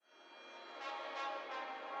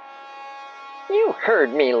You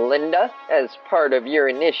heard me, Linda. As part of your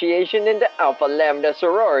initiation into Alpha Lambda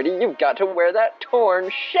sorority, you've got to wear that torn,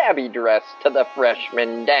 shabby dress to the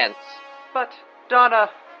freshman dance. But, Donna,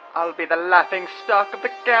 I'll be the laughing stock of the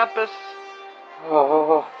campus.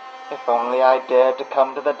 Oh, if only I dared to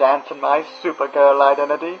come to the dance in my Supergirl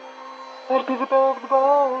identity. I'd be the belle of the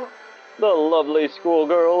ball. The lovely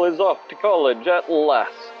schoolgirl is off to college at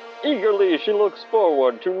last. Eagerly she looks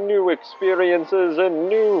forward to new experiences and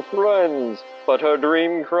new friends. But her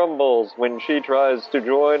dream crumbles when she tries to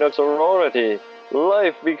join a sorority.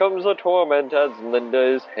 Life becomes a torment as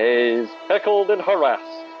Linda is hazed, heckled, and harassed.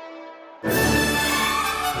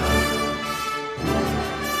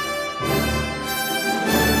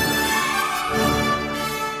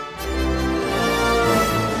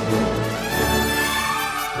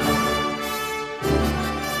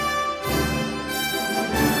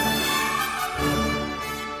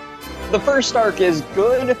 The first arc is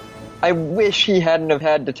good. I wish he hadn't have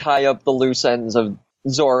had to tie up the loose ends of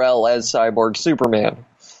Zor-El as Cyborg Superman.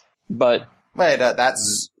 But... Wait,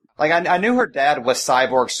 that's... Like, I knew her dad was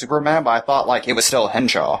Cyborg Superman, but I thought, like, it was still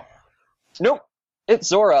Henshaw. Nope. It's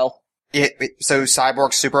Zor-El. So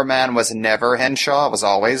Cyborg Superman was never Henshaw? It was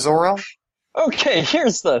always Zor-El? Okay,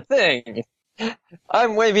 here's the thing.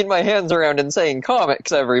 I'm waving my hands around and saying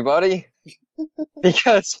comics, everybody.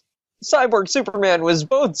 Because... Cyborg Superman was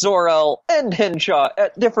both Zor-El and Henshaw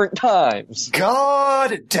at different times.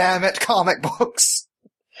 God damn it, comic books!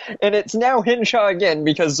 And it's now Henshaw again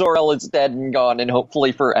because Zor-El is dead and gone and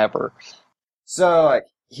hopefully forever. So,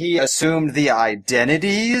 he assumed the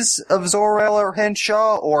identities of Zor-El or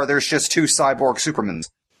Henshaw, or there's just two Cyborg Supermans?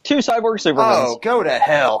 Two Cyborg Supermans. Oh, go to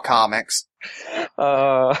hell, comics.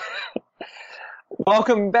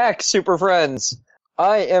 Welcome back, Super Friends.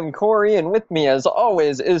 I am Corey, and with me, as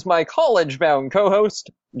always, is my college-bound co-host,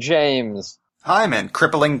 James. I'm in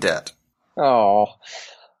crippling debt. Oh.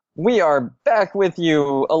 We are back with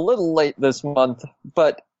you a little late this month,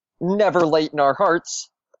 but never late in our hearts,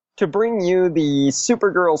 to bring you the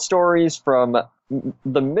Supergirl stories from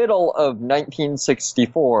the middle of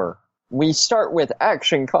 1964. We start with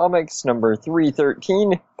Action Comics number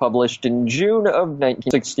 313, published in June of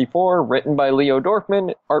 1964, written by Leo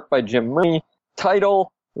Dorfman, art by Jim Mooney.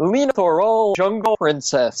 Title, Lena Thorol, Jungle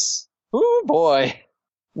Princess. Ooh boy.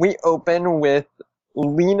 We open with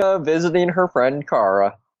Lena visiting her friend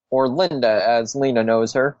Kara, or Linda as Lena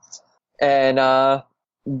knows her, and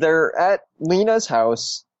they're at Lena's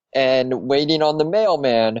house and waiting on the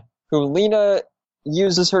mailman, who Lena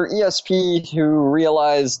uses her ESP to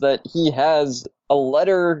realize that he has a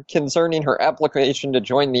letter concerning her application to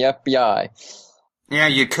join the FBI. Yeah,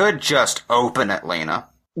 you could just open it, Lena.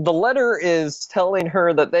 The letter is telling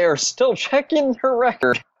her that they are still checking her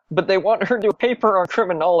record, but they want her to do a paper on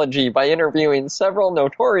criminology by interviewing several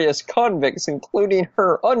notorious convicts, including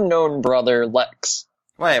her unknown brother, Lex.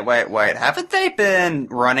 Wait. Haven't they been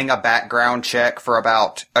running a background check for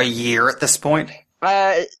about a year at this point?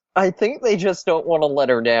 I think they just don't want to let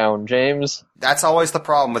her down, James. That's always the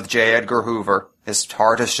problem with J. Edgar Hoover. His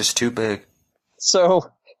heart is just too big. So,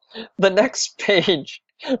 the next page...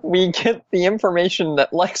 we get the information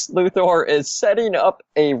that Lex Luthor is setting up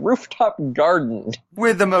a rooftop garden.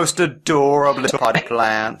 With the most adorable little pot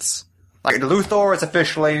plants. Like, Luthor has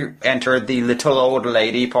officially entered the little old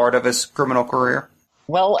lady part of his criminal career.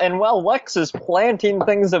 Well, and while Lex is planting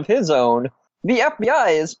things of his own, the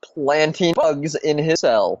FBI is planting bugs in his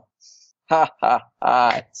cell. Ha ha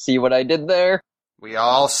ha. See what I did there? We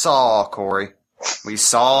all saw, Corey. We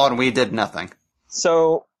saw and we did nothing.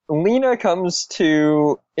 So... Lena comes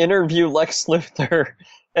to interview Lex Luthor,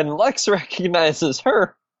 and Lex recognizes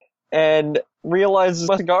her and realizes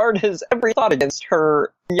must guard his every thought against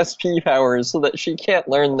her ESP powers so that she can't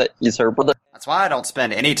learn that he's her brother. That's why I don't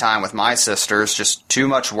spend any time with my sisters, just too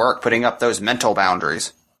much work putting up those mental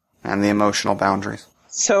boundaries. And the emotional boundaries.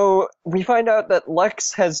 So, we find out that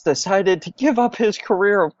Lex has decided to give up his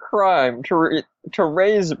career of crime to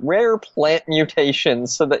raise rare plant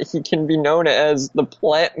mutations so that he can be known as the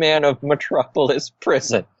Plant Man of Metropolis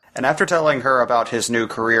Prison. And after telling her about his new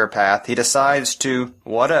career path, he decides to,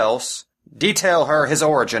 what else, detail her his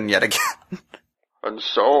origin yet again. And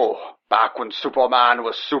so, back when Superman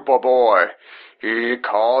was Superboy, he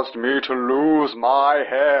caused me to lose my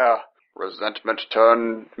hair. Resentment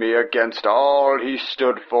turned me against all he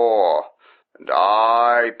stood for, and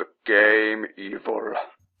I became evil.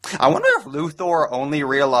 I wonder if Luthor only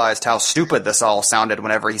realized how stupid this all sounded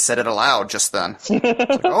whenever he said it aloud just then.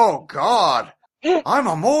 Like, oh, God, I'm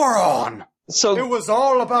a moron. So it was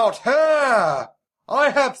all about hair. I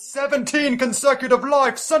have 17 consecutive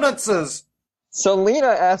life sentences. So Lena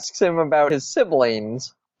asks him about his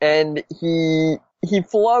siblings, and he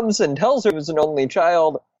flubs and tells her he was an only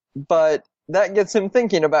child, but that gets him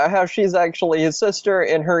thinking about how she's actually his sister,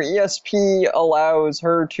 and her ESP allows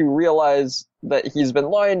her to realize that he's been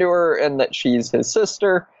lying to her and that she's his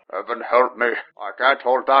sister. Heaven help me. I can't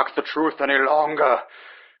hold back the truth any longer.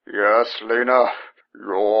 Yes, Lena,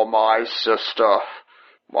 you're my sister.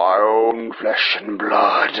 My own flesh and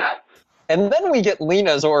blood. And then we get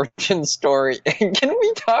Lena's origin story. Can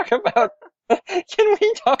we talk about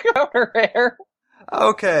her hair?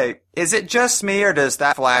 Okay, is it just me, or does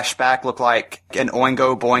that flashback look like an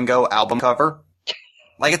Oingo Boingo album cover?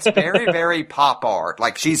 Like, it's very, very pop art.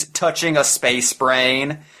 Like, she's touching a space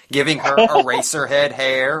brain, giving her Eraserhead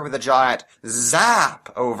hair with a giant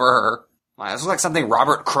zap over her. Like, this looks like something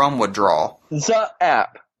Robert Crumb would draw.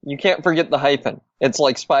 Zap. You can't forget the hyphen. It's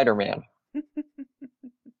like Spider-Man.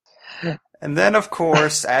 And then, of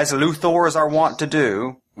course, as Luthors are wont to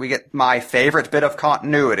do, we get my favorite bit of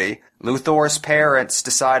continuity. Luthor's parents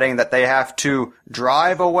deciding that they have to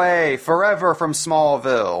drive away forever from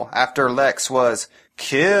Smallville after Lex was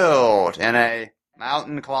killed in a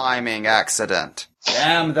mountain climbing accident.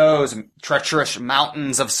 Damn those treacherous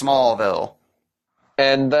mountains of Smallville.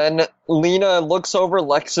 And then Lena looks over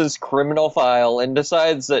Lex's criminal file and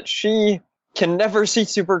decides that she can never see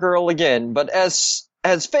Supergirl again, but as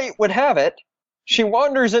fate would have it, she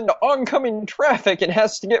wanders into oncoming traffic and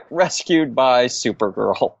has to get rescued by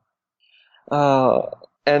Supergirl.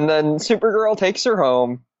 And then Supergirl takes her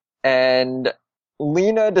home, and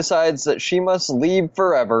Lena decides that she must leave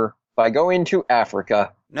forever by going to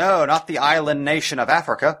Africa. No, not the island nation of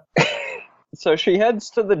Africa. So she heads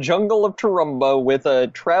to the jungle of Tarumba with a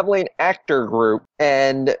traveling actor group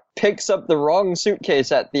and picks up the wrong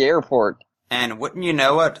suitcase at the airport. And wouldn't you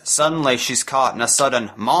know it, suddenly she's caught in a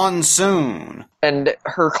sudden monsoon. And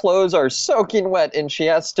her clothes are soaking wet and she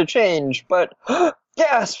has to change, but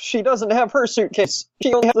gasp, she doesn't have her suitcase.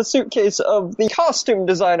 She only has the suitcase of the costume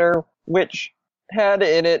designer, which had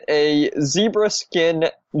in it a zebra skin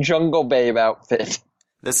Jungle Babe outfit.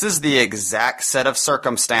 This is the exact set of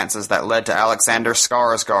circumstances that led to Alexander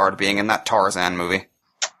Skarsgård being in that Tarzan movie.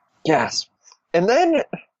 Gasp. And then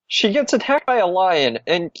she gets attacked by a lion,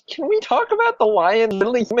 and can we talk about the lion's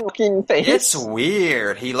really human-looking face? It's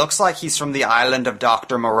weird. He looks like he's from the island of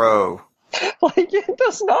Dr. Moreau. Like, it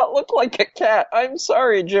does not look like a cat. I'm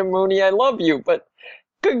sorry, Jim Mooney, I love you, but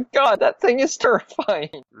good God, that thing is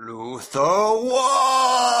terrifying. Luthor,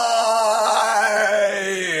 why?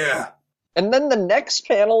 And then the next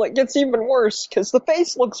panel, it gets even worse, because the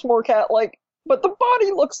face looks more cat-like, but the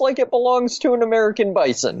body looks like it belongs to an American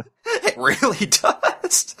bison. It really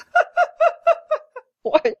does.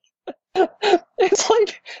 Like, it's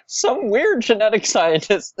like some weird genetic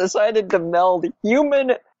scientist decided to meld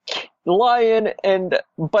human, lion, and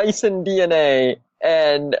bison DNA,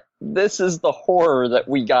 and this is the horror that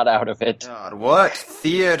we got out of it. God, what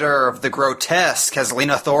theater of the grotesque has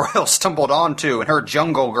Lena Thoriel stumbled onto in her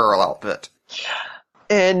Jungle Girl outfit?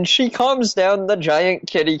 And she calms down the giant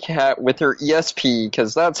kitty cat with her ESP,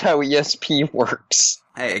 because that's how ESP works.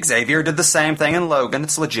 Hey, Xavier did the same thing in Logan.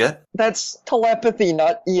 It's legit. That's telepathy,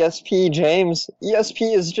 not ESP, James.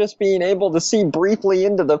 ESP is just being able to see briefly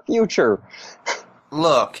into the future.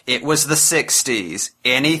 Look, it was the 60s.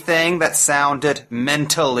 Anything that sounded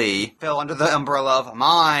mentally fell under the umbrella of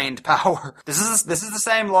mind power. This is the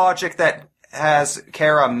same logic that has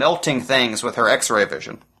Kara melting things with her X-ray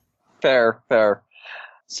vision. Fair.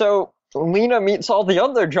 So, Lena meets all the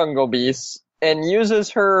other jungle beasts and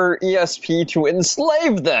uses her ESP to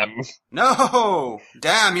enslave them. No!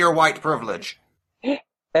 Damn your white privilege.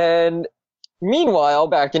 And meanwhile,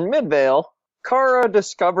 back in Midvale, Kara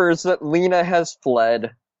discovers that Lena has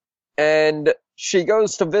fled, and she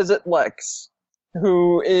goes to visit Lex,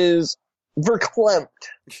 who is verklempt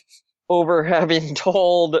over having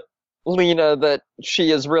told Lena that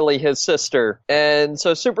she is really his sister. And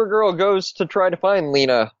so Supergirl goes to try to find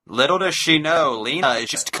Lena. Little does she know, Lena is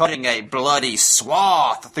just cutting a bloody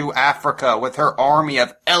swath through Africa with her army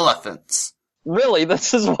of elephants. Really,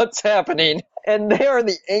 this is what's happening. And they are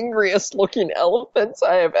the angriest looking elephants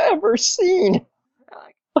I have ever seen.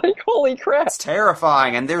 Like, holy crap. It's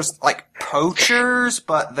terrifying, and there's, like, poachers,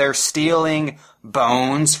 but they're stealing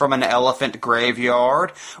bones from an elephant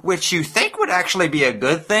graveyard, which you think would actually be a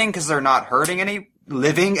good thing, because they're not hurting any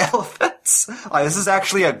living elephants. Like, this is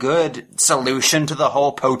actually a good solution to the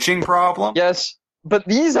whole poaching problem. Yes, but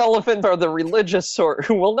these elephants are the religious sort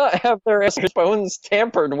who will not have their ancestors' bones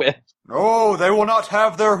tampered with. No, they will not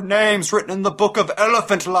have their names written in the book of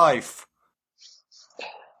elephant life.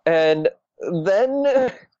 And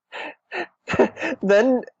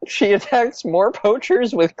then she attacks more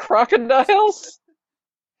poachers with crocodiles.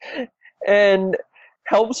 and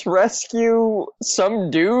helps rescue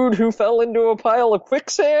some dude who fell into a pile of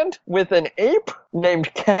quicksand with an ape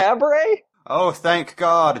named Cabaret. Oh, thank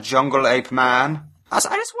God, Jungle Ape Man. I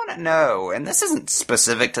just want to know, and this isn't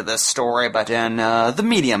specific to this story, but in the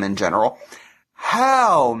medium in general,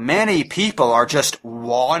 how many people are just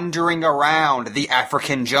wandering around the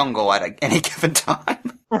African jungle at any given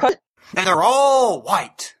time? Right. And they're all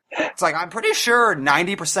white. It's like, I'm pretty sure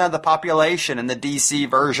 90% of the population in the DC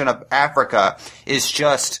version of Africa is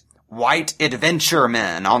just white adventure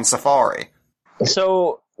men on safari.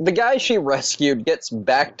 So the guy she rescued gets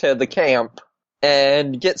back to the camp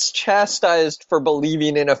and gets chastised for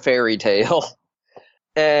believing in a fairy tale.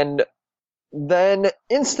 And then,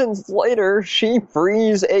 instance later, she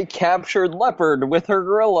frees a captured leopard with her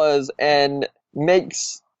gorillas and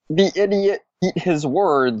makes the idiot eat his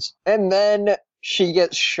words. And then she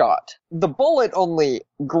gets shot. The bullet only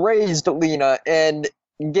grazed Lena and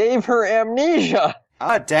gave her amnesia.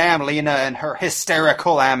 Ah, damn Lena and her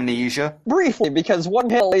hysterical amnesia. Briefly, because 1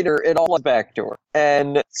 hit later, it all went back to her.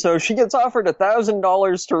 And so she gets offered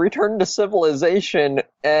 $1,000 to return to civilization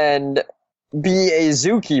and be a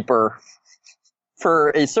zookeeper for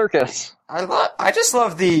a circus. I just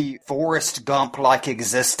love the Forrest Gump-like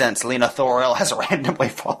existence Lena Thorell has randomly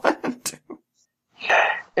fallen into.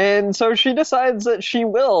 And so she decides that she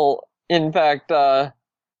will, in fact,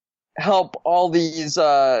 help all these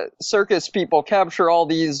circus people capture all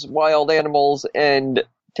these wild animals and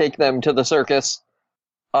take them to the circus.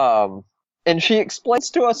 And she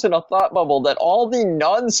explains to us in a thought bubble that all the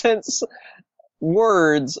nonsense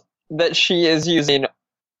words that she is using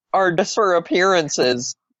are just for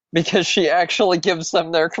appearances, because she actually gives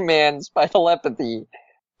them their commands by telepathy.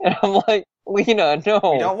 And I'm like, Lena, no.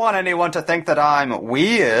 We don't want anyone to think that I'm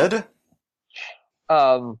weird.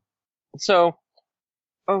 So,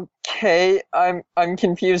 okay, I'm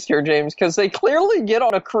confused here, James, because they clearly get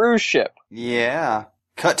on a cruise ship. Yeah.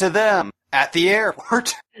 Cut to them. At the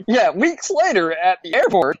airport. Yeah, weeks later at the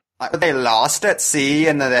airport. Like, they lost at sea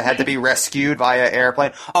and then they had to be rescued via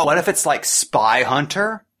airplane. Oh, what if it's like Spy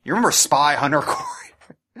Hunter? You remember Spy Hunter,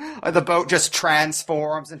 Corey? Like the boat just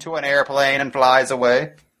transforms into an airplane and flies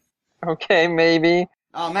away. Okay, maybe.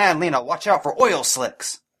 Oh man, Lena, watch out for oil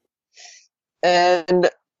slicks. And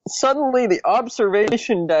suddenly the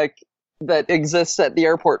observation deck that exists at the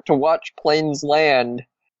airport to watch planes land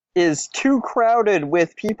is too crowded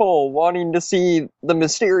with people wanting to see the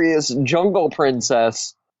mysterious jungle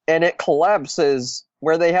princess, and it collapses,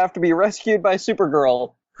 where they have to be rescued by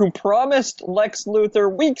Supergirl, who promised Lex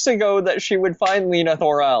Luthor weeks ago that she would find Lena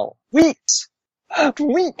Thorell. Weeks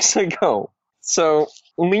ago. So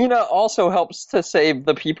Lena also helps to save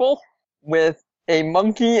the people with a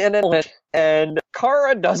monkey and an elephant, and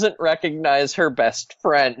Kara doesn't recognize her best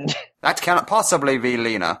friend. That cannot possibly be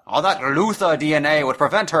Lena. All that Luthor DNA would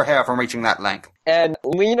prevent her hair from reaching that length. And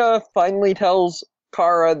Lena finally tells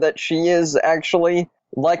Kara that she is actually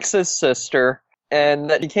Lex's sister, and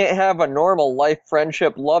that she can't have a normal life,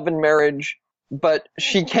 friendship, love, and marriage, but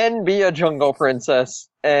she can be a jungle princess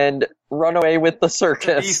and run away with the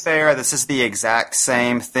circus. To be fair, this is the exact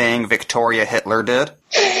same thing Victoria Hitler did.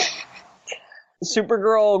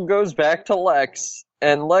 Supergirl goes back to Lex,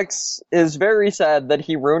 and Lex is very sad that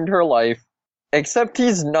he ruined her life, except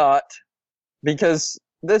he's not, because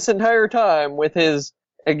this entire time, with his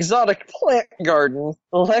exotic plant garden,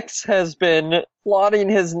 Lex has been plotting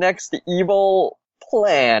his next evil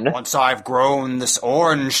plan. Once I've grown this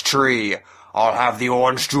orange tree, I'll have the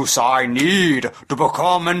orange juice I need to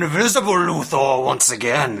become invisible Luthor once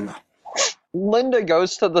again. Linda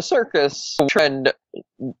goes to the circus and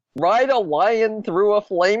ride a lion through a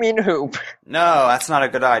flaming hoop. No, that's not a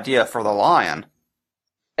good idea for the lion.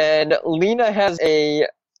 And Lena has a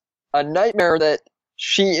nightmare that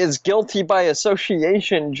she is guilty by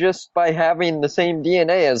association just by having the same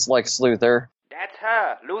DNA as Lex Luthor. That's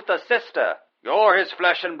her, Luthor's sister. You're his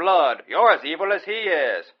flesh and blood. You're as evil as he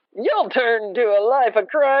is. You'll turn to a life of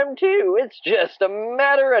crime too. It's just a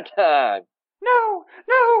matter of time. No,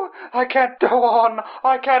 I can't go on.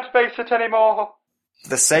 I can't face it anymore. For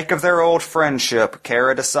the sake of their old friendship,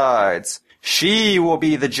 Kara decides she will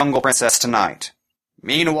be the jungle princess tonight.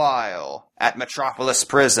 Meanwhile, at Metropolis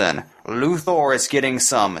Prison, Luthor is getting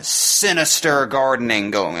some sinister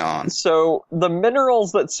gardening going on. So, the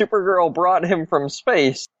minerals that Supergirl brought him from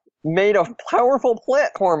space made a powerful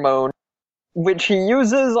plant hormone, which he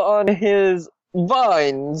uses on his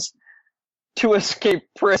vines to escape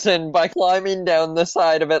prison by climbing down the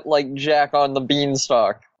side of it like Jack on the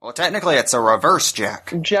beanstalk. Well, technically it's a reverse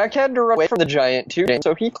Jack. Jack had to run away from the giant too,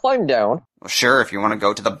 so he climbed down. Well, sure, if you want to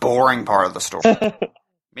go to the boring part of the story.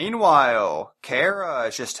 Meanwhile, Kara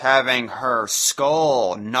is just having her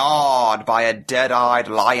skull gnawed by a dead-eyed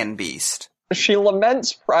lion beast. She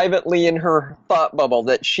laments privately in her thought bubble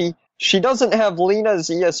that she doesn't have Lena's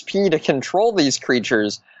ESP to control these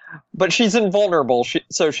creatures, but she's invulnerable,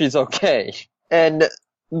 so she's okay. And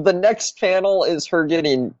the next panel is her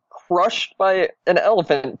getting crushed by an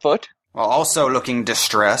elephant foot. While also looking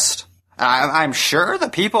distressed. I'm sure the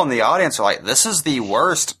people in the audience are like, this is the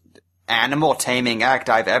worst animal taming act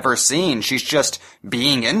I've ever seen. She's just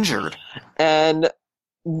being injured. And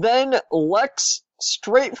then Lex,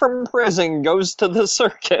 straight from prison, goes to the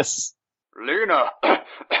circus. Lena,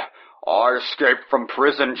 I escaped from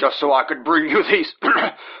prison just so I could bring you these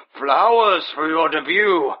flowers for your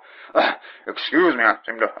debut. Excuse me, I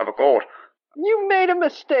seem to have a cold. You made a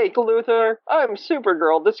mistake, Luthor. I'm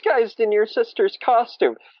Supergirl, disguised in your sister's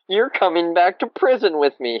costume. You're coming back to prison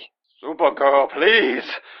with me. Supergirl, please,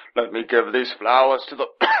 let me give these flowers to the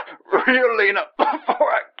real Lena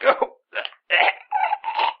before I go.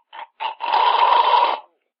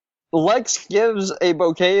 Lex gives a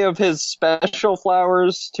bouquet of his special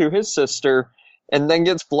flowers to his sister, and then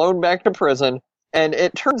gets flown back to prison. And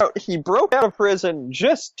it turns out he broke out of prison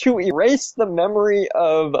just to erase the memory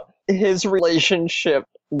of his relationship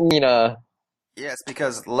with Lena. Yes,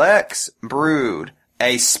 because Lex brewed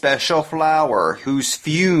a special flower whose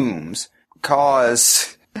fumes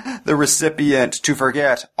cause the recipient to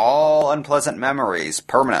forget all unpleasant memories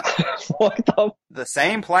permanently. What The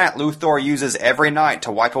same plant Luthor uses every night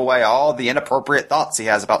to wipe away all the inappropriate thoughts he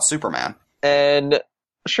has about Superman. And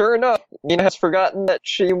sure enough, Lena has forgotten that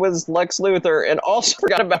she was Lex Luthor and also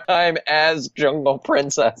forgot about time as Jungle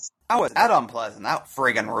Princess. How was that unpleasant? That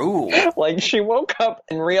friggin' ruled. Like, she woke up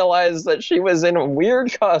and realized that she was in a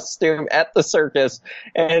weird costume at the circus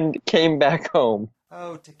and came back home.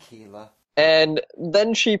 Oh, tequila. And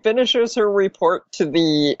then she finishes her report to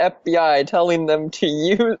the FBI telling them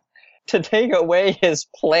to take away his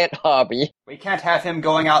plant hobby. We can't have him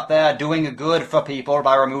going out there doing good for people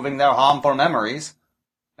by removing their harmful memories.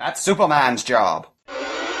 That's Superman's job.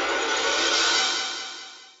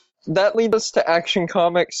 That leads us to Action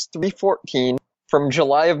Comics 314 from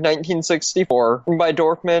July of 1964 by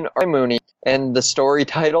Dorfman R. Mooney. And the story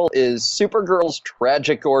title is Supergirl's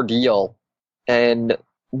Tragic Ordeal. And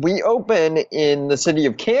we open in the city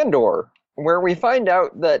of Kandor, where we find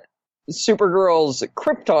out that Supergirl's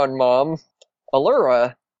Krypton mom,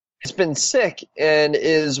 Allura, has been sick and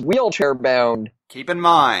is wheelchair-bound. Keep in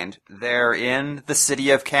mind, they're in the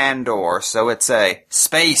city of Kandor, so it's a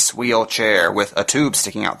space wheelchair with a tube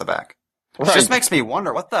sticking out the back. Which Right. just makes me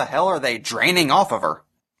wonder, what the hell are they draining off of her?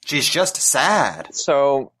 She's just sad.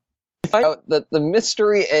 So, we find out that the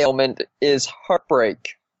mystery ailment is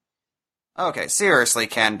heartbreak. Okay, seriously,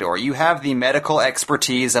 Kandor, you have the medical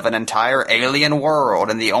expertise of an entire alien world,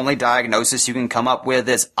 and the only diagnosis you can come up with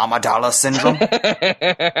is Amidala syndrome?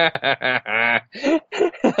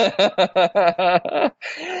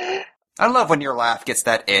 I love when your laugh gets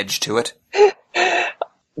that edge to it.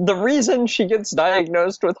 The reason she gets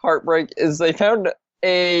diagnosed with heartbreak is they found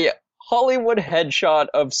a Hollywood headshot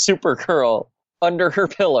of Supergirl under her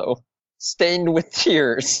pillow, stained with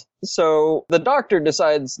tears. So the doctor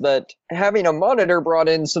decides that having a monitor brought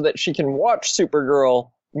in so that she can watch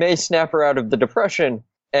Supergirl may snap her out of the depression.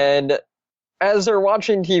 And as they're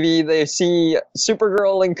watching TV, they see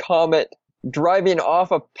Supergirl and Comet driving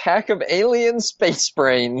off a pack of alien space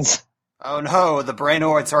brains. Oh no, the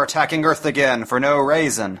Brainoids are attacking Earth again for no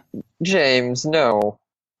reason. James, no.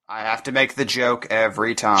 I have to make the joke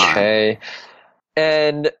every time. Okay.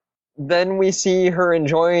 And then we see her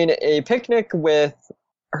enjoying a picnic with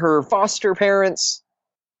her foster parents,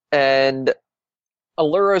 and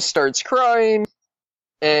Allura starts crying,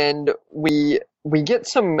 and we get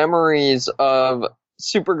some memories of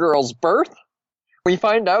Supergirl's birth. We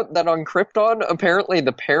find out that on Krypton, apparently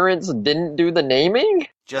the parents didn't do the naming.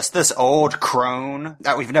 Just this old crone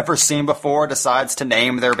that we've never seen before decides to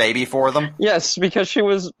name their baby for them? Yes, because she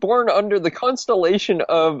was born under the constellation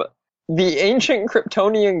of the ancient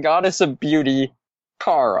Kryptonian goddess of beauty,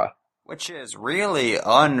 Kara. Which is really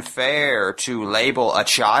unfair to label a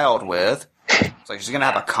child with. It's like she's gonna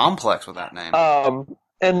have a complex with that name.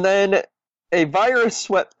 And then a virus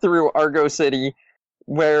swept through Argo City,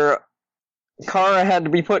 where Kara had to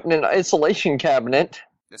be put in an isolation cabinet.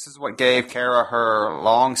 This is what gave Kara her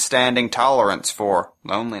long-standing tolerance for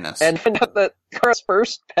loneliness. And found out that Kara's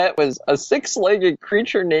first pet was a six-legged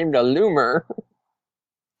creature named a Loomer.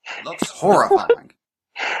 Looks horrifying.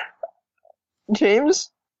 James,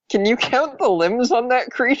 can you count the limbs on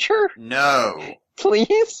that creature? No.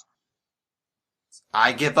 Please?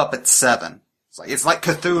 I give up at 7. It's like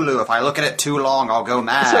Cthulhu. If I look at it too long, I'll go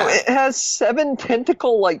mad. So it has 7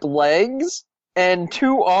 tentacle-like legs and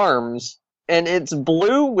 2 arms, and it's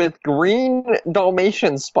blue with green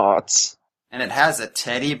Dalmatian spots. And it has a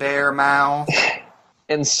teddy bear mouth.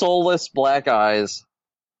 And soulless black eyes.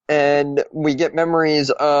 And we get memories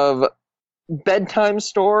of bedtime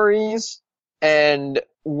stories, and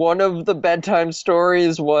one of the bedtime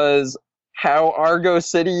stories was how Argo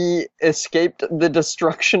City escaped the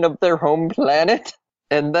destruction of their home planet.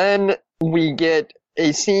 And then we get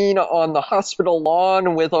a scene on the hospital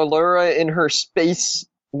lawn with Allura in her space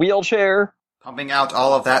wheelchair. Pumping out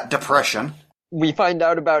all of that depression. We find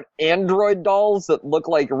out about android dolls that look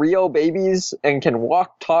like Rio babies and can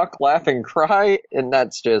walk, talk, laugh, and cry, and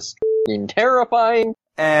that's just f***ing terrifying.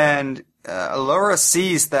 And Allura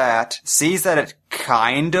sees that it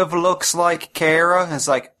kind of looks like Kara, and is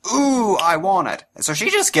like, ooh, I want it. And so she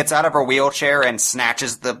just gets out of her wheelchair and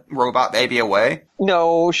snatches the robot baby away.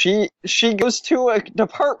 No, she goes to a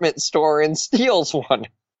department store and steals one.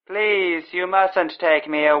 Please, you mustn't take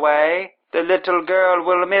me away. The little girl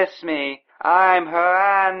will miss me. I'm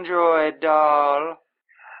her android doll.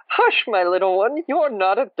 Hush, my little one, you're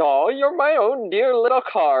not a doll, you're my own dear little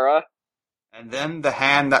Kara. And then the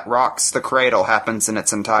hand that rocks the cradle happens in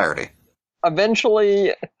its entirety.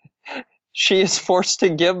 Eventually, she is forced to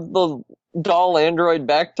give the doll android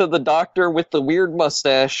back to the doctor with the weird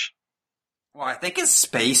mustache. Well, I think it's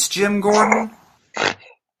Space Jim Gordon.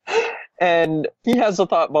 And he has a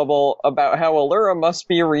thought bubble about how Allura must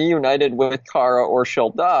be reunited with Kara or she'll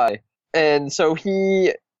die. And so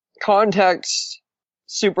he contacts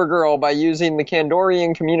Supergirl by using the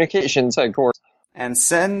Kandorian Communications Headquarters. And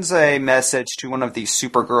sends a message to one of the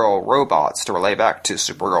Supergirl robots to relay back to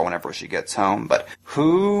Supergirl whenever she gets home. But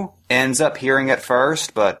who ends up hearing it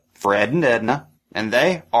first but Fred and Edna? And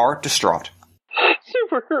they are distraught.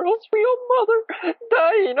 Supergirl's real mother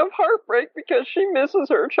dying of heartbreak because she misses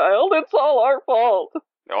her child. It's all our fault.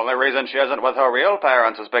 The only reason she isn't with her real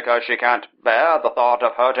parents is because she can't bear the thought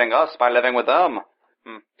of hurting us by living with them.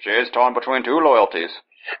 She is torn between 2 loyalties.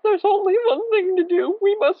 There's only one thing to do.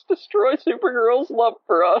 We must destroy Supergirl's love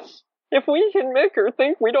for us. If we can make her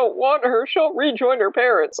think we don't want her, she'll rejoin her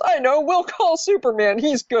parents. I know, we'll call Superman.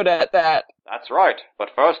 He's good at that. That's right.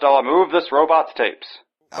 But first I'll remove this robot's tapes.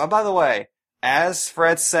 Oh, by the way, as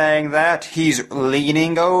Fred's saying that, he's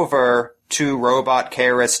leaning over to Robot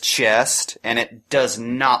Kara's chest, and it does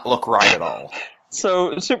not look right at all.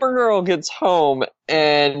 So Supergirl gets home,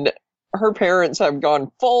 and her parents have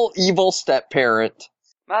gone full evil step-parent.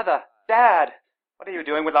 Mother, Dad, what are you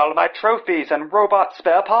doing with all of my trophies and robot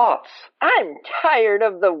spare parts? I'm tired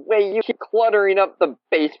of the way you keep cluttering up the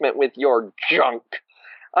basement with your junk.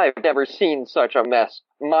 I've never seen such a mess.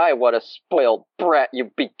 My, what a spoiled brat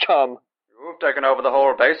you've become. You've taken over the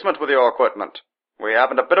whole basement with your equipment. We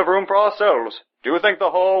haven't a bit of room for ourselves. Do you think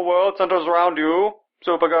the whole world centers around you,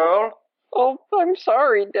 Supergirl? Oh, I'm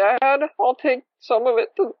sorry, Dad. I'll take some of it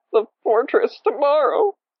to the fortress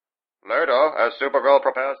tomorrow. Later, as Supergirl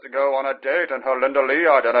prepares to go on a date in her Linda Lee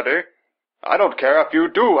identity. I don't care if you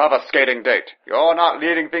do have a skating date. You're not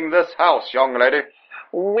leaving this house, young lady.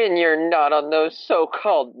 When you're not on those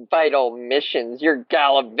so-called vital missions, you're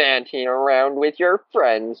gallivanting around with your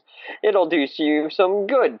friends. It'll do you some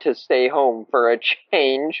good to stay home for a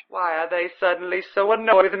change. Why are they suddenly so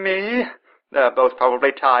annoyed with me? They're both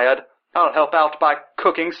probably tired. I'll help out by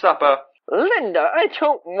cooking supper. Linda, I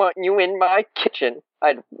don't want you in my kitchen.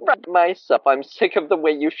 I'd write myself. I'm sick of the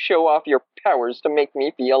way you show off your powers to make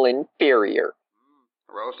me feel inferior.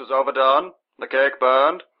 The roast is overdone. The cake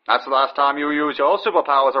burned. That's the last time you use your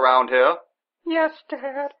superpowers around here. Yes,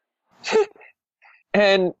 Dad.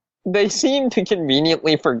 And they seem to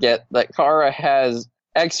conveniently forget that Kara has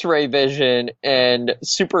X-ray vision and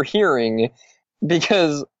super hearing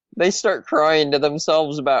because they start crying to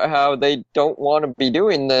themselves about how they don't want to be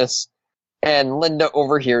doing this, and Linda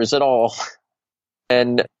overhears it all.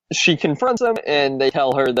 And she confronts them, and they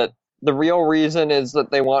tell her that the real reason is that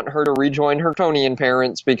they want her to rejoin her Kryptonian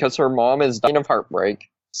parents because her mom is dying of heartbreak.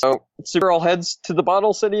 So Supergirl heads to the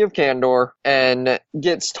bottle city of Kandor and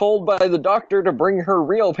gets told by the doctor to bring her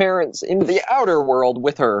real parents into the outer world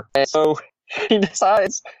with her. And so she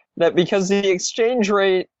decides that because the exchange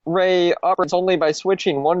ray operates only by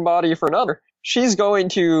switching one body for another, she's going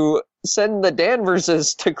to send the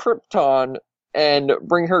Danverses to Krypton and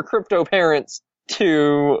bring her crypto parents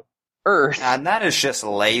to Earth. And that is just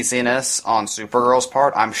laziness on Supergirl's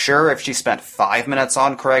part. I'm sure if she spent 5 minutes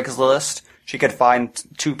on Craigslist, she could find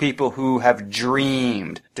 2 people who have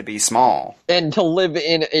dreamed to be small. And to live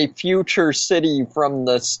in a future city from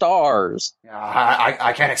the stars.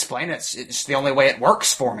 I can't explain it. It's the only way it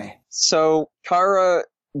works for me. So Kara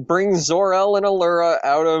brings Zor-El and Allura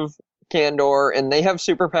out of Kandor, and they have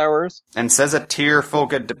superpowers. And says a tearful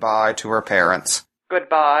goodbye to her parents.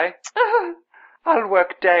 Goodbye. I'll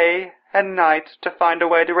work day and night to find a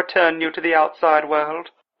way to return you to the outside world.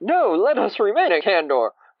 No, let us remain at Kandor.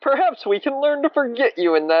 Perhaps we can learn to forget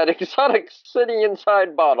you in that exotic city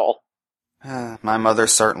inside bottle. My mother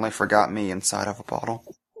certainly forgot me inside of a bottle.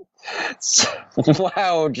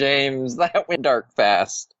 Wow, James, that went dark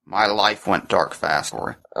fast. My life went dark fast,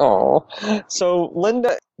 Rory. Oh. So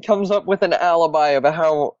Linda comes up with an alibi about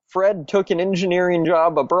how Fred took an engineering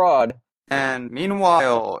job abroad. And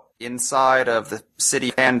meanwhile, inside of the city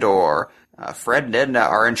of Kandor, Fred and Edna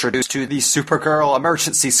are introduced to the Supergirl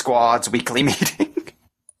Emergency Squad's weekly meeting,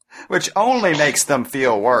 which only makes them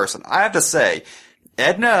feel worse. And I have to say,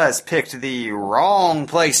 Edna has picked the wrong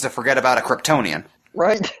place to forget about a Kryptonian.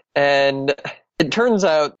 Right? And it turns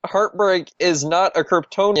out heartbreak is not a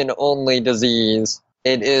Kryptonian-only disease.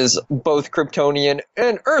 It is both Kryptonian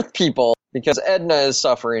and Earth people, because Edna is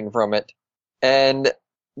suffering from it. And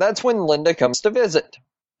that's when Linda comes to visit.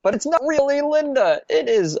 But it's not really Linda. It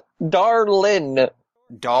is Dar-Lyn.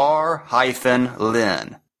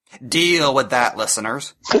 Dar-Lyn. Deal with that,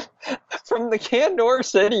 listeners. From the Kandor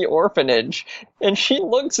City Orphanage. And she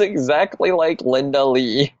looks exactly like Linda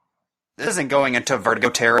Lee. This isn't going into Vertigo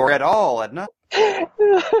territory at all, Edna.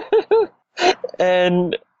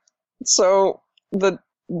 And so the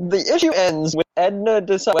issue ends with Edna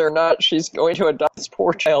deciding whether or not she's going to adopt this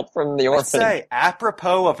poor child from the orphanage. Say,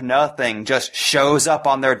 apropos of nothing, just shows up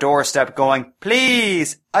on their doorstep going,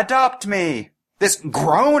 "Please, adopt me." This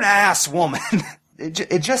grown-ass woman.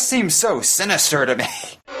 It just seems so sinister to me.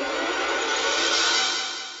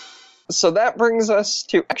 So that brings us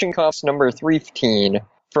to Action Comics number 315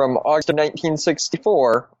 from August of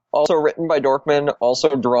 1964, also written by Dorfman,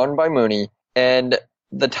 also drawn by Mooney. And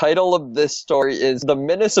the title of this story is The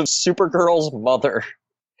Menace of Supergirl's Mother.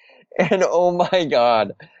 And oh my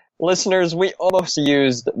god. Listeners, we almost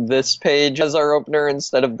used this page as our opener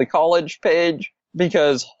instead of the college page,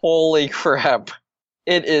 because holy crap,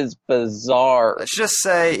 it is bizarre. Let's just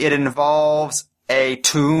say it involves a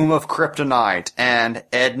tomb of kryptonite and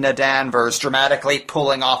Edna Danvers dramatically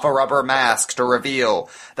pulling off a rubber mask to reveal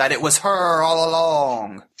that it was her all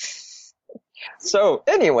along. So,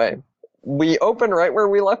 anyway, we open right where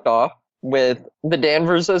we left off with the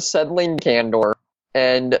Danverses settling Kandor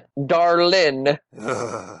and Dar-Lyn,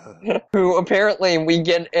 who apparently we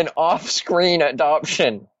get an off-screen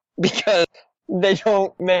adoption because they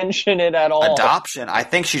don't mention it at all. Adoption? I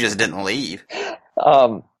think she just didn't leave.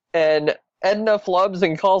 And Edna flubs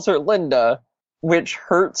and calls her Linda, which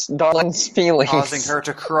hurts Dar-Lyn's feelings. Causing her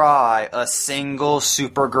to cry a single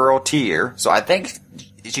Supergirl tear. So I think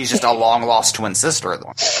she's just a long-lost twin sister.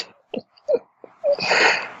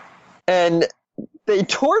 And they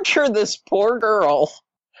torture this poor girl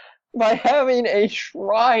by having a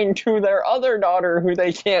shrine to their other daughter who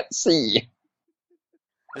they can't see.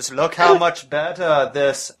 Just look how much better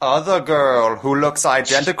this other girl who looks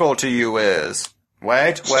identical to you is.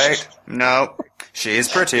 Wait, no, she's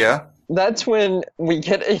prettier. That's when we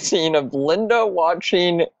get a scene of Linda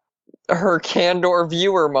watching her Kandor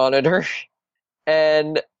viewer monitor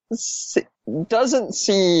and doesn't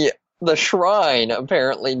see the shrine,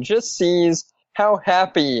 apparently, just sees how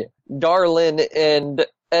happy Dar-Lyn and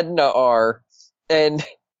Edna are. And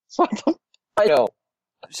I know.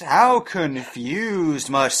 How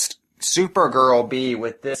confused must Supergirl be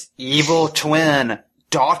with this evil twin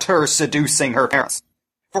daughter seducing her parents?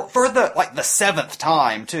 For the 7th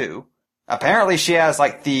time, too. Apparently she has,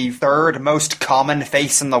 the 3rd most common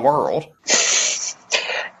face in the world.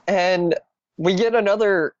 And we get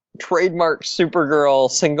another trademark Supergirl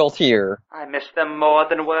single tear. I miss them more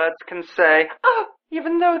than words can say. Oh,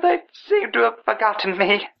 even though they seem to have forgotten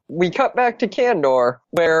me. We cut back to Kandor,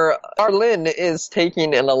 where Dar-Lyn is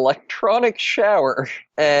taking an electronic shower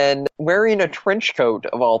and wearing a trench coat,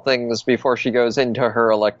 of all things, before she goes into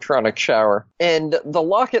her electronic shower. And the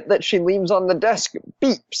locket that she leaves on the desk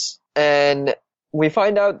beeps. And we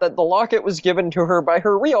find out that the locket was given to her by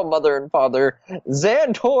her real mother and father,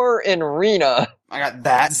 Xantor and Rena. I got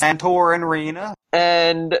that, Xantor and Rena.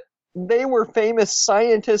 And they were famous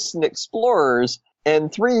scientists and explorers.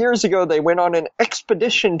 And 3 years ago, they went on an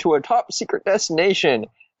expedition to a top-secret destination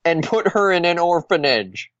and put her in an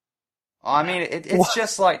orphanage. I mean, it's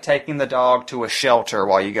just like taking the dog to a shelter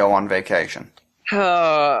while you go on vacation.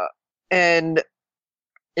 And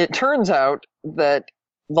it turns out that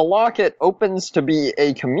the locket opens to be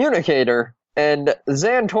a communicator, and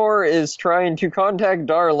Xantor is trying to contact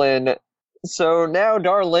Dar-Lyn So now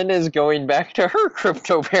Darlin is going back to her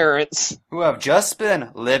crypto parents. Who have just been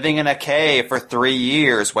living in a cave for 3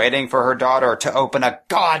 years, waiting for her daughter to open a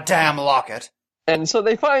goddamn locket. And so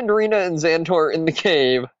they find Rena and Xantor in the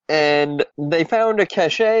cave, and they found a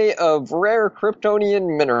cache of rare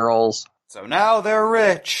Kryptonian minerals. So now they're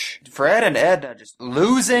rich. Fred and Edna just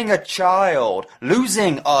losing a child,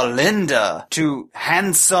 losing a Linda to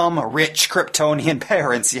handsome, rich Kryptonian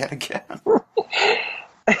parents yet again.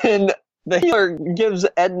 And the healer gives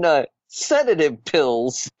Edna sedative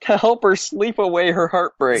pills to help her sleep away her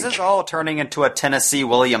heartbreak. This is all turning into a Tennessee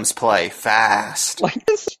Williams play fast. Like,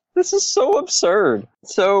 this is so absurd.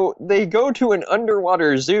 So they go to an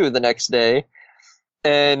underwater zoo the next day,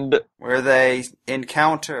 and where they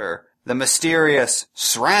encounter the mysterious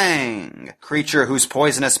Srang, creature whose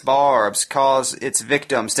poisonous barbs cause its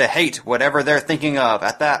victims to hate whatever they're thinking of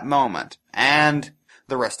at that moment. And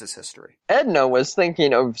the rest is history. Edna was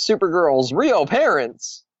thinking of Supergirl's real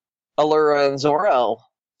parents, Allura and Zor-El.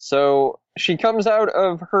 So she comes out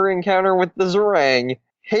of her encounter with the Srang,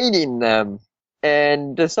 hating them,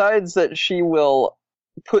 and decides that she will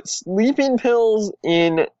put sleeping pills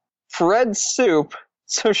in Fred's soup,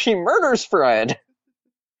 so she murders Fred.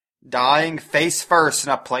 Dying face first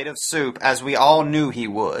in a plate of soup, as we all knew he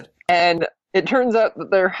would. And it turns out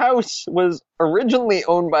that their house was originally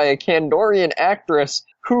owned by a Kandorian actress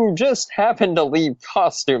who just happened to leave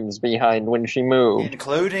costumes behind when she moved.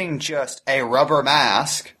 Including just a rubber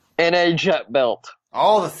mask. And a jet belt.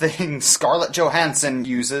 All the things Scarlett Johansson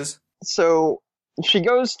uses. So she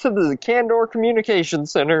goes to the Kandor Communication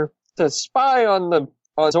Center to spy on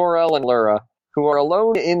Zor-El and Allura, who are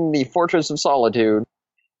alone in the Fortress of Solitude,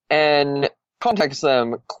 and contacts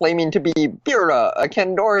them, claiming to be Bira, a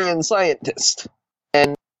Kandorian scientist,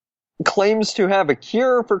 and claims to have a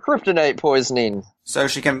cure for kryptonite poisoning. So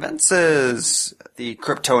she convinces the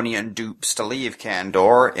Kryptonian dupes to leave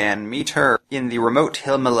Kandor and meet her in the remote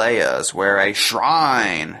Himalayas, where a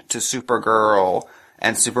shrine to Supergirl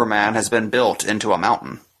and Superman has been built into a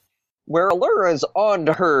mountain. Where Allura is on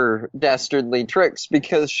to her dastardly tricks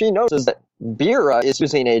because she notices that Bira is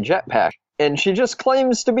using a jetpack, and she just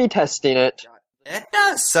claims to be testing it.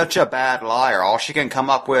 Edna's such a bad liar. All she can come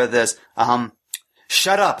up with is,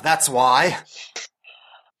 shut up, that's why.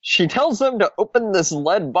 She tells them to open this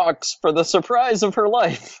lead box for the surprise of her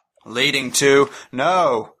life. Leading to,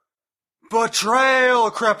 no, betrayal,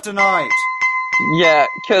 Kryptonite! Yeah,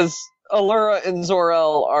 because Allura and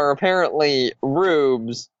Zor-El are apparently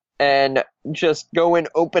rubes and just go and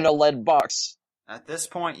open a lead box. At this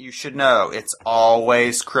point, you should know it's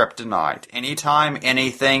always kryptonite. Anytime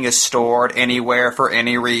anything is stored anywhere for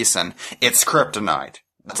any reason, it's kryptonite.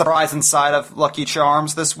 The surprise inside of Lucky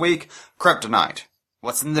Charms this week? Kryptonite.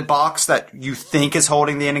 What's in the box that you think is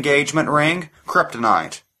holding the engagement ring?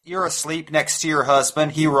 Kryptonite. You're asleep next to your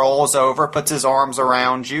husband, he rolls over, puts his arms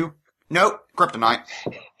around you. Nope, kryptonite.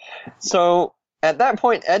 So, at that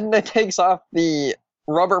point, Edna takes off the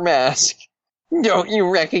rubber mask. Don't you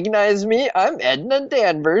recognize me? I'm Edna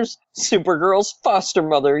Danvers, Supergirl's foster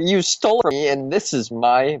mother. You stole from me, and this is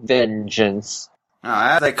my vengeance.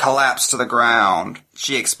 As they collapse to the ground,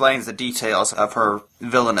 she explains the details of her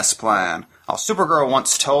villainous plan. Supergirl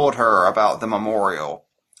once told her about the memorial,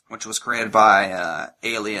 which was created by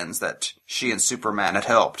aliens that she and Superman had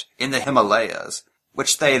helped in the Himalayas,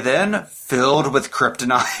 which they then filled with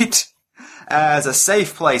kryptonite as a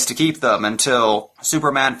safe place to keep them until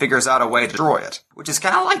Superman figures out a way to destroy it. Which is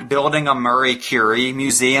kind of like building a Marie Curie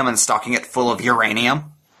museum and stocking it full of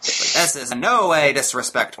uranium. But this is in no way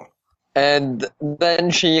disrespectful. And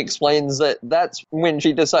then she explains that that's when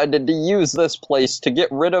she decided to use this place to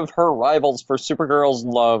get rid of her rivals for Supergirl's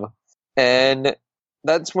love. And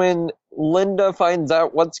that's when Linda finds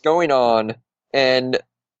out what's going on and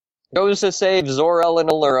goes to save Zor-El and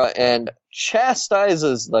Allura and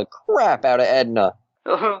chastises the crap out of Edna.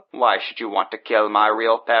 Why should you want to kill my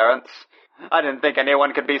real parents? I didn't think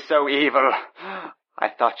anyone could be so evil. I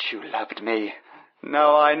thought you loved me.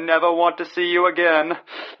 No, I never want to see you again.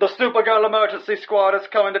 The Supergirl Emergency Squad is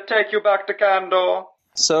coming to take you back to Kandor.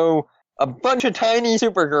 So, a bunch of tiny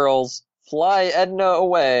Supergirls fly Edna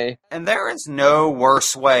away. And there is no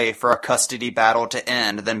worse way for a custody battle to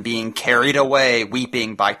end than being carried away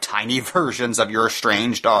weeping by tiny versions of your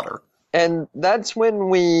estranged daughter. And that's when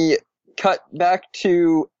we cut back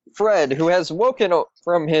to Fred, who has woken up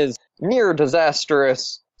from his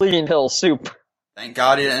near-disastrous sleeping pill soup. Thank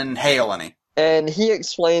God he didn't inhale any. And he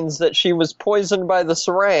explains that she was poisoned by the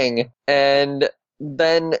Srang, and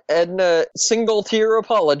then Edna single tear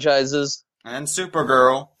apologizes. And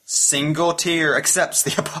Supergirl, single tear, accepts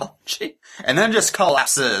the apology, and then just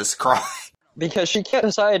collapses, crying. because she can't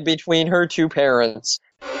decide between her two parents.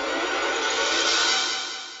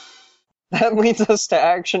 That leads us to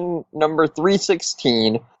action number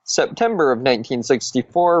 316, September of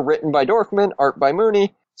 1964, written by Dorfman, art by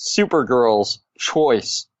Mooney, Supergirl's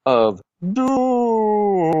Choice of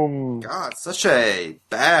Doom. God, such a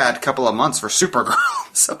bad couple of months for Supergirl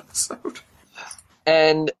this episode.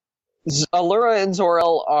 And Allura and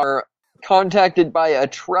Zor-El are contacted by a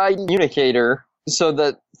tri-communicator so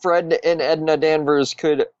that Fred and Edna Danvers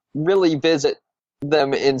could really visit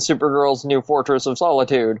them in Supergirl's new Fortress of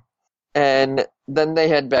Solitude. And then they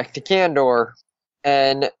head back to Kandor,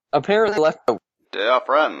 and apparently left a... Dear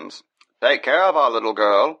friends, take care of our little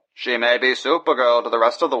girl. She may be Supergirl to the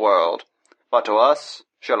rest of the world, but to us,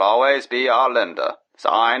 she'll always be our Linda.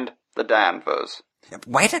 Signed, the Danvers.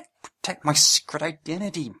 Way to protect my secret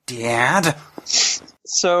identity, Dad.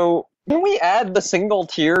 So, can we add the single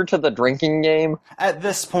tear to the drinking game? At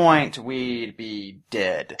this point, we'd be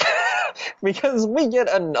dead. Because we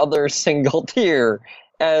get another single tear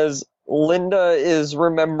as Linda is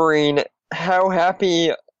remembering how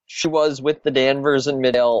happy she was with the Danvers in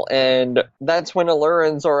Midale, and that's when Allura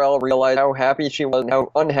and Zor-El realize how happy she was and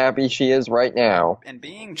how unhappy she is right now. And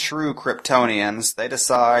being true Kryptonians, they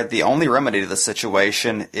decide the only remedy to the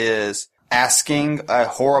situation is asking a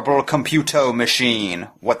horrible computo machine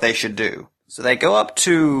what they should do. So they go up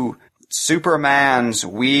to Superman's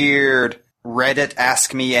weird Reddit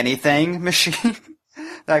Ask Me Anything machine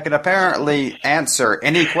that can apparently answer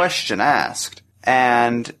any question asked,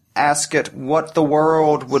 and ask it what the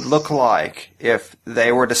world would look like if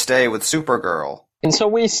they were to stay with Supergirl. And so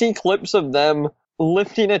we see clips of them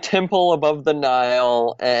lifting a temple above the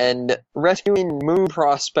Nile and rescuing moon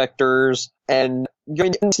prospectors and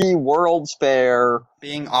going to see World's Fair.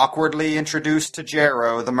 Being awkwardly introduced to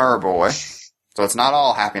Jero, the Merboy. So it's not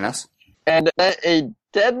all happiness. And then a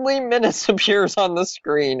deadly menace appears on the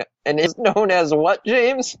screen and is known as what,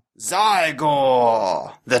 James?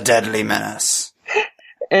 Zygor, the Deadly Menace.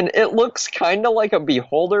 And it looks kind of like a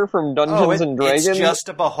beholder from Dungeons and Dragons. It's just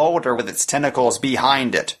a beholder with its tentacles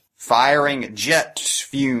behind it, firing jet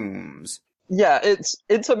fumes. Yeah,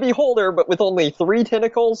 it's a beholder, but with only 3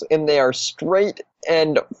 tentacles, and they are straight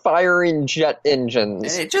and firing jet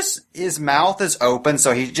engines. And his mouth is open,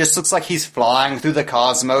 so he just looks like he's flying through the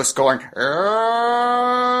cosmos going,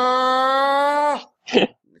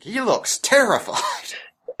 He looks terrified.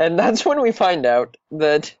 And that's when we find out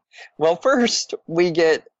that, well, first, we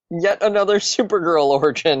get yet another Supergirl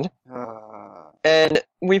origin. And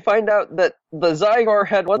we find out that the Zygor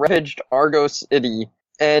had ravaged Argo City.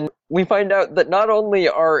 And we find out that not only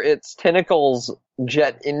are its tentacles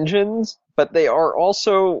jet engines, but they are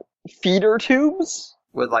also feeder tubes.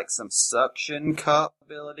 With, like, some suction cup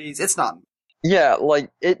abilities. It's not... Yeah,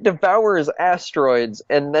 like, it devours asteroids,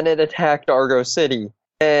 and then it attacked Argo City.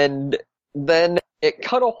 And then it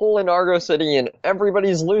cut a hole in Argo City, and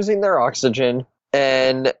everybody's losing their oxygen.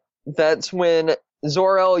 And that's when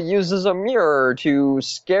Zor-El uses a mirror to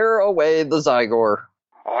scare away the Zygor.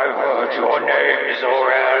 I've heard your name,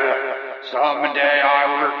 Zor-El. Someday I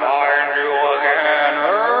will find you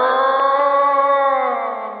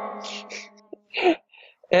again.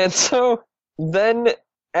 And so, then,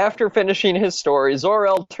 after finishing his story,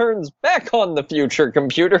 Zor-El turns back on the future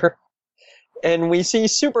computer, and we see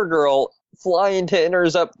Supergirl flying to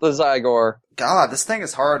intercept the Zygor. God, this thing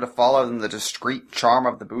is harder to follow than the discreet charm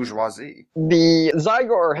of the bourgeoisie. The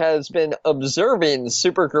Zygor has been observing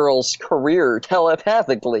Supergirl's career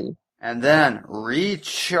telepathically. And then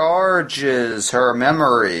recharges her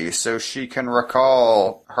memory so she can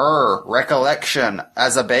recall her recollection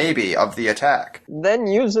as a baby of the attack. Then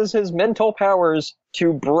uses his mental powers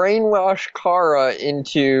to brainwash Kara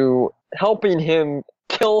into helping him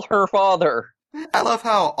kill her father. I love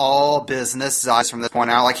how all business Zygors from this point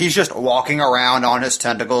out, like he's just walking around on his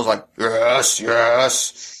tentacles like,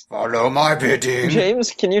 yes, follow my bidding.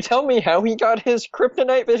 James, can you tell me how he got his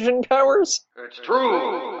kryptonite vision powers? It's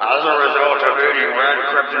true. As a result of eating red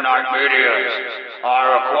kryptonite meteors,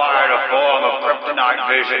 I acquired a form of kryptonite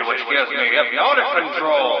vision which gives me hypnotic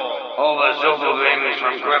control over super beings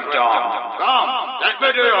from Krypton. Come, let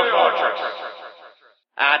me to your fortress.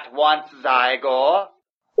 At once, Zygor.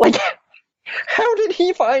 Like, how did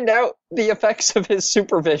he find out the effects of his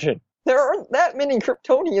supervision? There aren't that many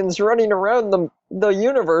Kryptonians running around the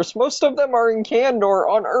universe. Most of them are in Kandor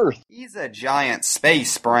on Earth. He's a giant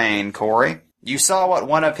space brain, Corey. You saw what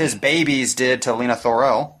one of his babies did to Lena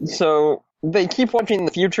Thorell. So they keep watching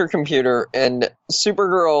the future computer, and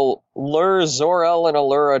Supergirl lures Zor-El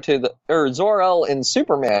and Zor-El and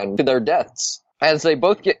Superman to their deaths as they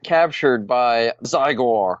both get captured by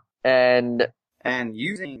Zygor. And And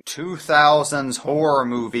using 2000's horror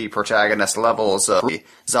movie protagonist levels of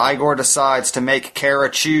Zygor decides to make Kara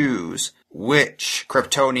choose which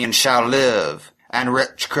Kryptonian shall live and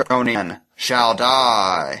which Kryptonian shall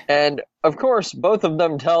die. And, of course, both of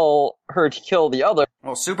them tell her to kill the other.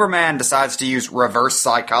 Well, Superman decides to use reverse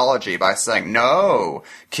psychology by saying, no,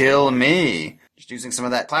 kill me. Just using some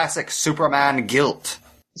of that classic Superman guilt.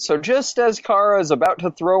 So just as Kara is about to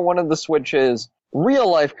throw one of the switches,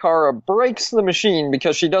 real-life Kara breaks the machine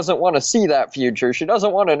because she doesn't want to see that future. She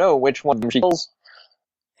doesn't want to know which one she kills.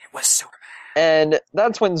 It was Superman. And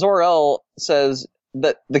that's when Zor-El says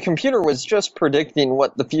that the computer was just predicting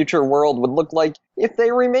what the future world would look like if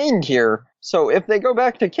they remained here. So if they go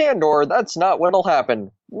back to Kandor, that's not what'll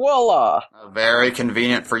happen. Voila! Very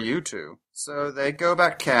convenient for you two. So they go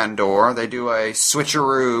back to Kandor, they do a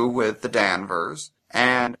switcheroo with the Danvers,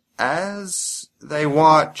 and as they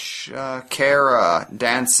watch Kara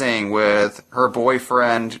dancing with her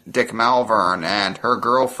boyfriend Dick Malvern and her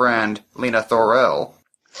girlfriend Lena Thorell,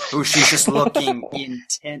 who she's just looking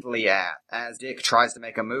intently at as Dick tries to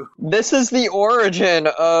make a move. This is the origin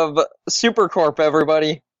of Supercorp,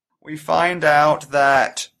 everybody. We find out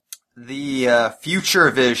that the future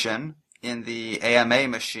vision in the AMA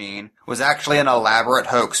machine was actually an elaborate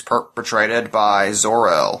hoax perpetrated by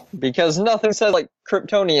Zor-El. Because nothing says like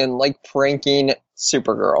Kryptonian like pranking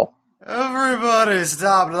Supergirl. Everybody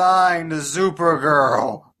stop lying to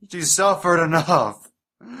Supergirl. She suffered enough.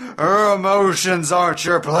 Her emotions aren't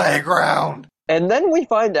your playground. And then we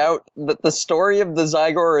find out that the story of the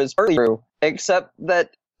Zygor is partly true, except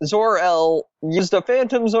that Zor-El used a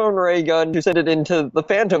Phantom Zone ray gun to send it into the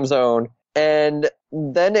Phantom Zone, and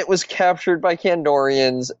then it was captured by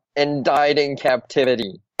Kandorians and died in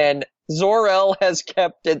captivity. And Zor-El has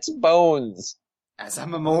kept its bones. As a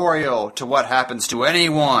memorial to what happens to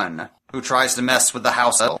anyone who tries to mess with the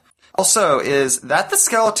House Elf. Also, is that the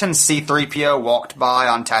skeleton C-3PO walked by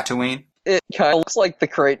on Tatooine? It kind of looks like the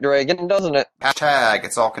Crate Dragon, doesn't it? Hashtag,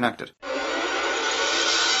 it's all connected.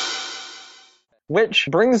 Which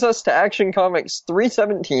brings us to Action Comics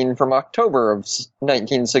 317 from October of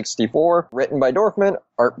 1964, written by Dorfman,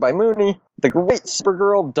 art by Mooney, The Great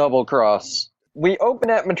Supergirl Double Cross. We open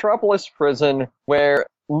at Metropolis Prison, where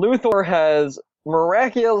Luthor has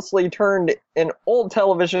miraculously turned an old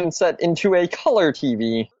television set into a color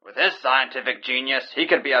TV. With his scientific genius, he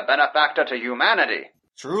could be a benefactor to humanity.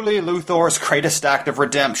 Truly, Luthor's greatest act of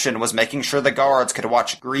redemption was making sure the guards could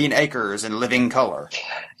watch Green Acres in living color.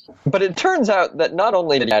 But it turns out that not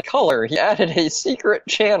only did he add color, he added a secret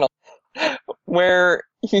channel where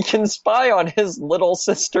he can spy on his little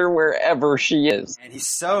sister wherever she is. And he's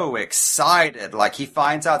so excited, like he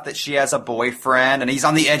finds out that she has a boyfriend, and he's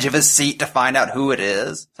on the edge of his seat to find out who it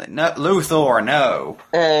is. It's like, no, Luthor, no.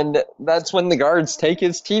 And that's when the guards take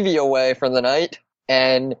his TV away for the night,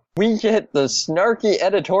 and we get the snarky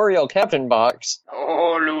editorial caption box.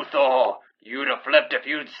 Oh, Luthor, you'd have flipped if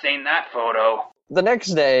you'd seen that photo. The next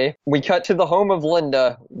day, we cut to the home of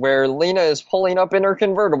Linda, where Lena is pulling up in her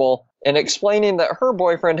convertible and explaining that her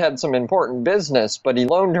boyfriend had some important business, but he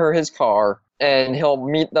loaned her his car, and he'll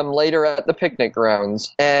meet them later at the picnic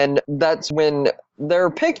grounds. And that's when they're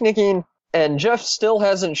picnicking, and Jeff still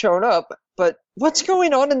hasn't shown up, but what's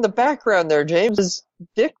going on in the background there, James? Is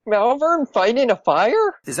Dick Malvern fighting a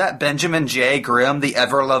fire? Is that Benjamin J. Grimm, the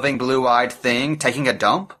ever-loving blue-eyed thing, taking a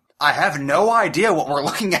dump? I have no idea what we're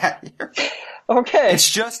looking at here. Okay. It's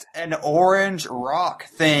just an orange rock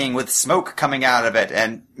thing with smoke coming out of it,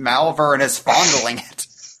 and Malvern is fondling it.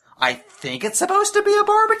 I think it's supposed to be a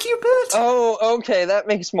barbecue pit. Oh, okay, that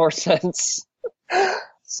makes more sense.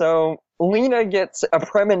 So, Lena gets a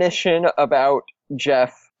premonition about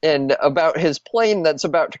Jeff and about his plane that's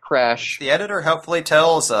about to crash. The editor helpfully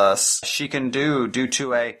tells us she can due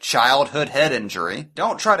to a childhood head injury.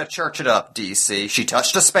 Don't try to church it up, DC. She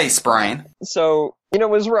touched a space brain. So, Lena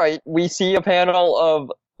was right. We see a panel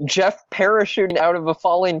of Jeff parachuting out of a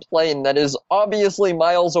falling plane that is obviously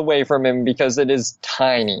miles away from him because it is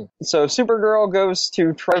tiny. So Supergirl goes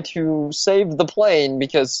to try to save the plane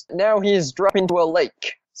because now he's dropping to a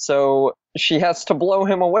lake. So she has to blow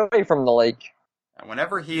him away from the lake. And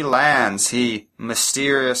whenever he lands, he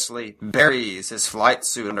mysteriously buries his flight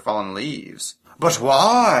suit under fallen leaves. But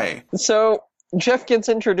why? So Jeff gets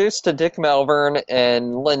introduced to Dick Malvern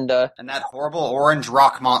and Linda. And that horrible orange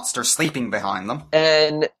rock monster sleeping behind them.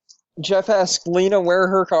 And Jeff asks Lena where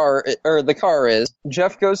the car is.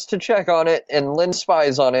 Jeff goes to check on it, and Lynn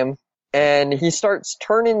spies on him. And he starts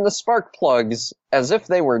turning the spark plugs as if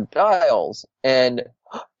they were dials. And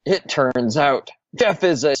it turns out Jeff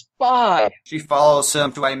is a spy. She follows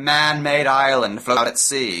him to a man-made island floating out at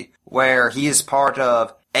sea, where he is part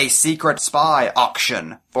of a secret spy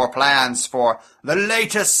auction for plans for the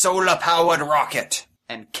latest solar-powered rocket.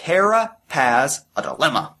 And Kara has a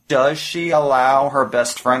dilemma. Does she allow her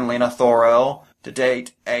best friend Lena Thorell to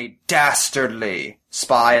date a dastardly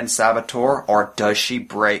spy and saboteur, or does she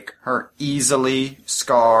break her easily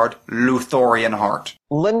scarred Luthorian heart?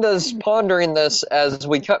 Linda's pondering this as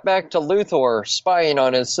we cut back to Luthor spying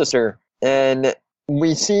on his sister, and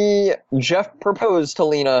we see Jeff propose to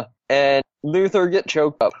Lena, and Luthor get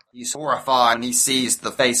choked up. He's horrified when he sees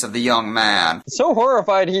the face of the young man. So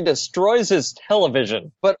horrified he destroys his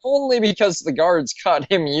television, but only because the guards caught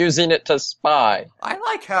him using it to spy. I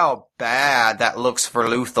like how bad that looks for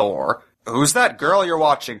Luthor. Who's that girl you're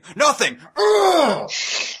watching? Nothing! Ugh!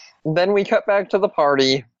 Then we cut back to the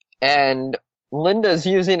party, and Linda's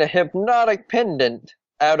using a hypnotic pendant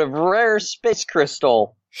out of rare space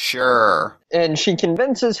crystal. Sure. And she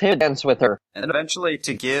convinces him to dance with her. And eventually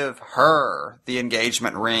to give her the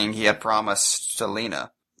engagement ring he had promised to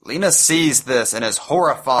Lena. Lena sees this and is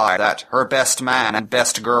horrified that her best man and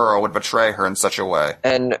best girl would betray her in such a way.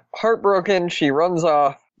 And heartbroken, she runs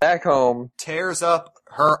off back home. Tears up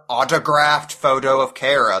her autographed photo of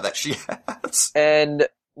Kara that she has. And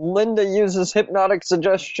Linda uses hypnotic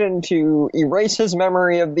suggestion to erase his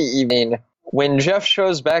memory of the evening when Jeff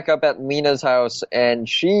shows back up at Lena's house and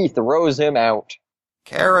she throws him out.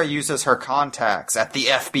 Kara uses her contacts at the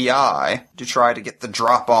FBI to try to get the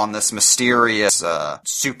drop on this mysterious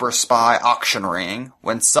super spy auction ring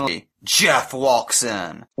when suddenly Jeff walks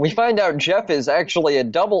in. We find out Jeff is actually a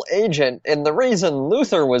double agent, and the reason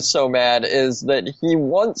Luthor was so mad is that he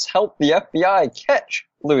once helped the FBI catch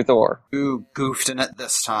Luthor. You goofed in it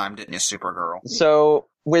this time, didn't you, Supergirl? So,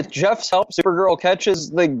 with Jeff's help, Supergirl catches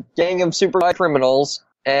the gang of super criminals,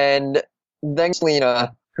 and thanks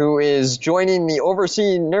Lena, who is joining the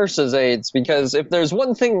overseas nurses' aides, because if there's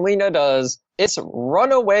one thing Lena does, it's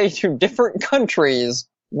run away to different countries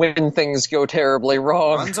when things go terribly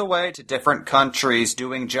wrong. Runs away to different countries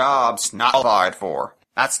doing jobs not qualified for.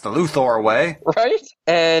 That's the Luthor way. Right?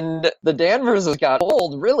 And the Danverses got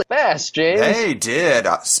old really fast, James. They did.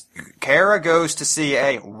 Kara goes to see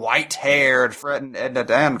a white-haired Fred Edna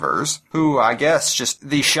Danvers, who, I guess, just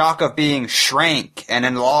the shock of being shrank and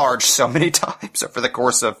enlarged so many times over the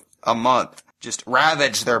course of a month just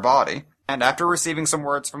ravaged their body. And after receiving some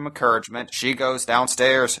words from encouragement, she goes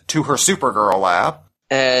downstairs to her Supergirl lab.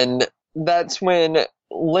 And that's when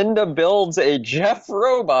Linda builds a Jeff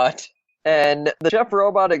robot. And the Jeff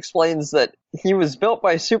robot explains that he was built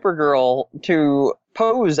by Supergirl to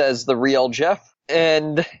pose as the real Jeff,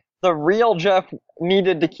 and the real Jeff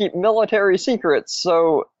needed to keep military secrets,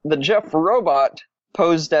 so the Jeff robot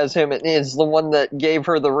posed as him and is the one that gave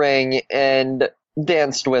her the ring and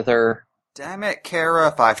danced with her. Damn it, Kara,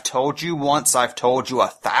 if I've told you once, I've told you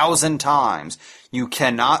 1,000 times. You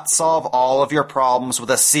cannot solve all of your problems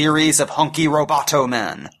with a series of hunky roboto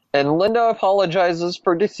men. And Linda apologizes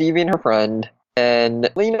for deceiving her friend, and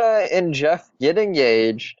Lena and Jeff get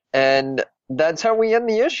engaged, and that's how we end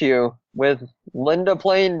the issue, with Linda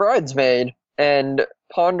playing bridesmaid, and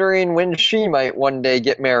pondering when she might one day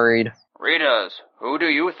get married. Readers, who do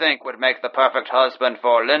you think would make the perfect husband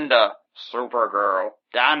for Linda? Supergirl.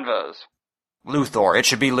 Danvers. Luthor. It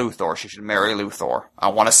should be Luthor. She should marry Luthor. I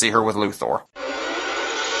want to see her with Luthor.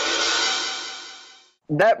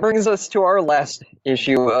 That brings us to our last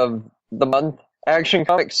issue of the month, Action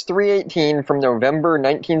Comics 318 from November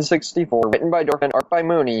 1964, written by Dorfman, art by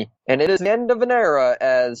Mooney, and it is the end of an era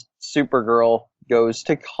as Supergirl goes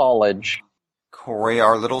to college. Corey,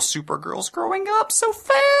 our little Supergirl's growing up so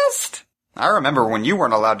fast! I remember when you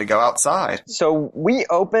weren't allowed to go outside. So we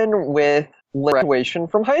open with graduation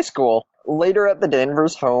from high school. Later at the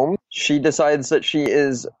Danvers home, she decides that she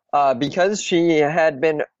is, because she had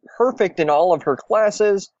been perfect in all of her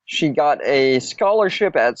classes, she got a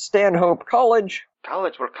scholarship at Stanhope College.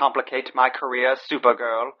 College will complicate my career,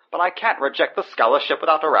 Supergirl, but I can't reject the scholarship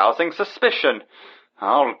without arousing suspicion.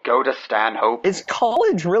 I'll go to Stanhope. Is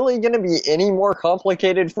college really going to be any more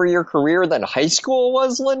complicated for your career than high school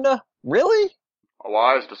was, Linda? Really? A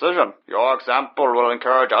wise decision. Your example will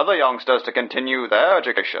encourage other youngsters to continue their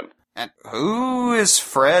education. And who is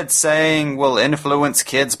Fred saying will influence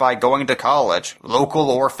kids by going to college? Local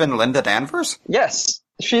orphan Linda Danvers? Yes.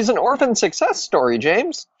 She's an orphan success story,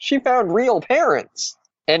 James. She found real parents.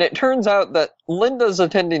 And it turns out that Linda's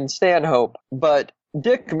attending Stanhope, but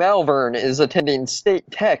Dick Malvern is attending State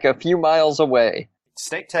Tech a few miles away.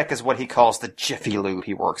 State Tech is what he calls the Jiffy Lube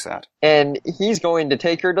he works at. And he's going to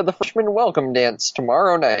take her to the freshman welcome dance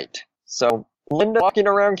tomorrow night. So Linda walking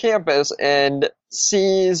around campus and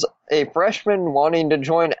sees a freshman wanting to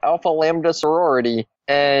join Alpha Lambda sorority,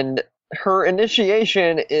 and her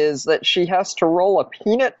initiation is that she has to roll a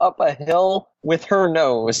peanut up a hill with her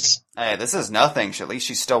nose. Hey, this is nothing. At least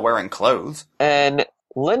she's still wearing clothes. And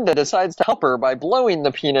Linda decides to help her by blowing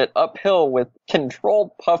the peanut uphill with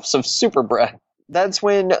controlled puffs of super breath. That's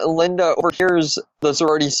when Linda overhears the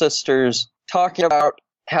sorority sisters talking about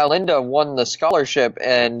how Linda won the scholarship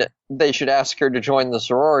and they should ask her to join the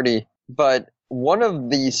sorority. But one of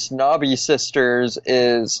the snobby sisters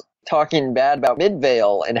is talking bad about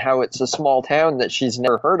Midvale and how it's a small town that she's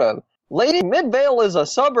never heard of. Lady, Midvale is a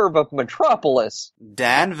suburb of Metropolis.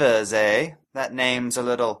 Danvers, eh? That name's a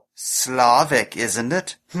little Slavic, isn't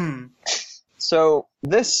it? So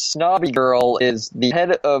this snobby girl is the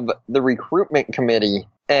head of the recruitment committee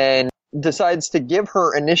and decides to give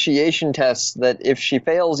her initiation tests that if she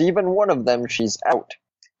fails even one of them, she's out.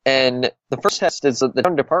 And the first test is that the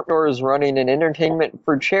town department store is running an entertainment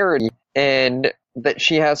for charity and that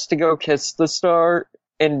she has to go kiss the star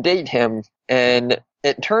and date him. And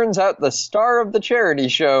it turns out the star of the charity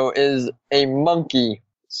show is a monkey.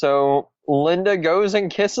 So Linda goes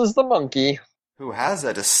and kisses the monkey. Who has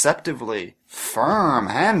a deceptively firm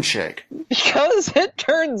handshake. Because it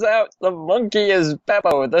turns out the monkey is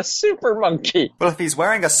Beppo, the super monkey. Well, if he's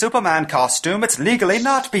wearing a Superman costume, it's legally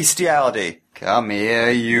not bestiality. Come here,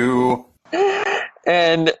 you.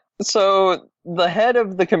 And so the head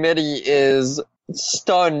of the committee is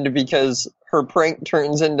stunned because her prank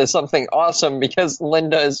turns into something awesome because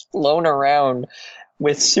Linda is flown around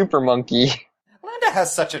with Super Monkey. Linda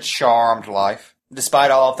has such a charmed life,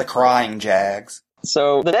 despite all of the crying jags.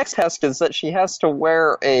 So the next task is that she has to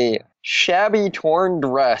wear a shabby, torn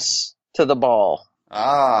dress to the ball.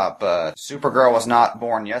 Ah, but Supergirl was not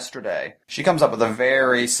born yesterday. She comes up with a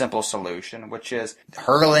very simple solution, which is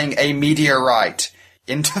hurling a meteorite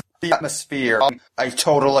into the atmosphere on a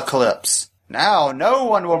total eclipse. Now no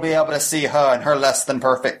one will be able to see her in her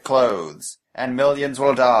less-than-perfect clothes, and millions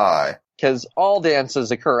will die. Because all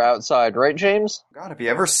dances occur outside, right, James? God, have you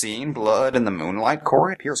ever seen Blood in the Moonlight,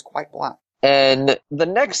 Corey? It appears quite black. And the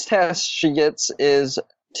next task she gets is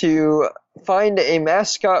to find a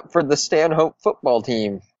mascot for the Stanhope football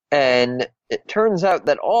team. And it turns out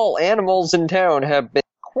that all animals in town have been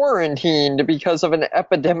quarantined because of an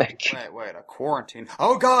epidemic. Wait, a quarantine?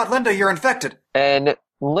 Oh God, Linda, you're infected! And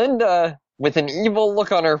Linda, with an evil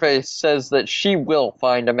look on her face, says that she will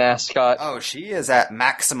find a mascot. Oh, she is at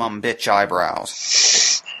maximum bitch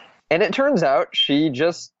eyebrows. And it turns out she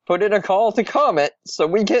just put in a call to Comet, so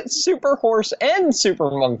we get Super Horse and Super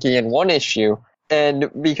Monkey in one issue. And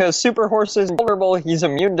because Super Horse is vulnerable, he's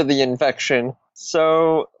immune to the infection.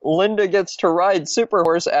 So Linda gets to ride Super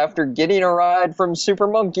Horse after getting a ride from Super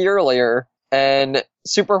Monkey earlier. And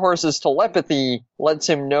Super Horse's telepathy lets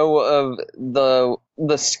him know of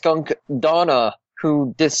the skunk Donna,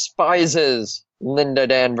 who despises Linda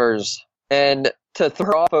Danvers. And to throw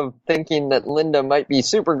her off of thinking that Linda might be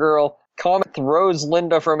Supergirl, Comet throws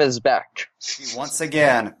Linda from his back. She once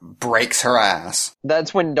again breaks her ass.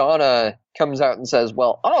 That's when Donna comes out and says,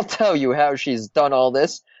 well, I'll tell you how she's done all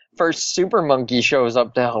this. First, Super Monkey shows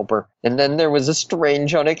up to help her, and then there was a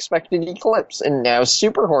strange, unexpected eclipse, and now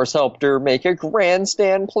Super Horse helped her make a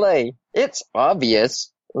grandstand play. It's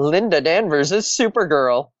obvious. Linda Danvers is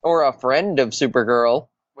Supergirl, or a friend of Supergirl.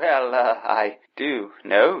 Well, I do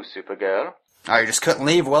know Supergirl. Oh, you just couldn't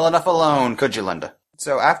leave well enough alone, could you, Linda?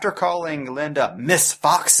 So after calling Linda Miss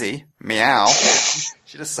Foxy, meow,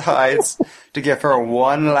 she decides to give her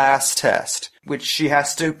one last test, which she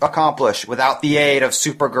has to accomplish without the aid of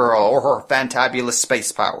Supergirl or her fantabulous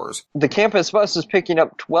space powers. The campus bus is picking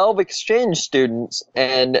up 12 exchange students,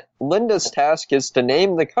 and Linda's task is to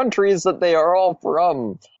name the countries that they are all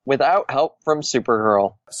from, without help from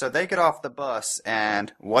Supergirl. So they get off the bus,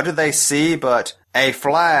 and what do they see but a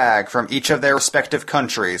flag from each of their respective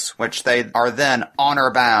countries, which they are then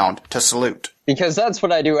honor-bound to salute. Because that's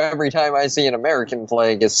what I do every time I see an American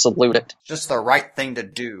flag, is salute it. Just the right thing to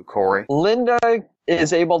do, Corey. Linda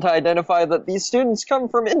is able to identify that these students come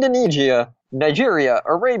from Indonesia, Nigeria,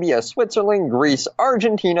 Arabia, Switzerland, Greece,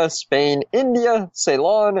 Argentina, Spain, India,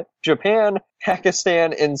 Ceylon, Japan,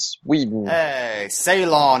 Pakistan, and Sweden. Hey,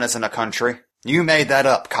 Ceylon isn't a country. You made that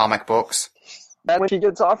up, comic books. That's when she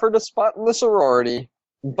gets offered a spot in the sorority.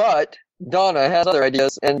 But Donna has other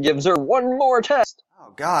ideas and gives her one more test.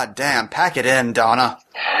 Oh, god damn, pack it in, Donna.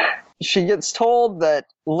 She gets told that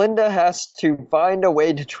Linda has to find a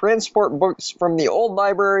way to transport books from the old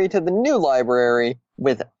library to the new library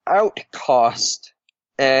without cost.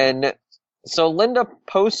 And so Linda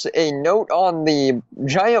posts a note on the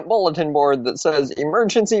giant bulletin board that says,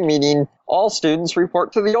 emergency meeting, all students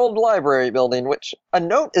report to the old library building, which a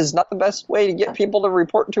note is not the best way to get people to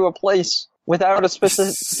report to a place without a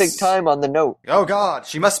specific time on the note. Oh God,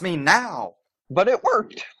 she must mean now. But it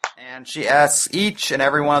worked. And she asks each and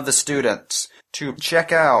every one of the students to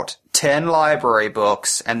check out 10 library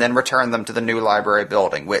books and then return them to the new library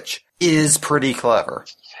building, which is pretty clever.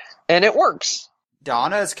 And it works.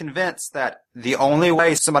 Donna is convinced that the only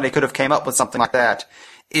way somebody could have came up with something like that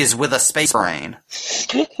is with a space brain.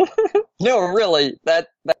 No, really, that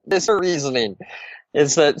is her reasoning.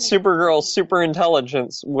 Is that Supergirl's super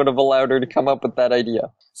intelligence would have allowed her to come up with that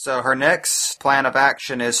idea. So her next plan of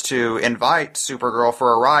action is to invite Supergirl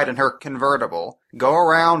for a ride in her convertible, go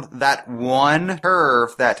around that one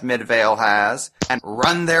curve that Midvale has, and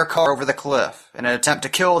run their car over the cliff in an attempt to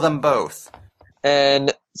kill them both.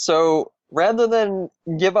 And so, rather than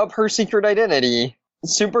give up her secret identity,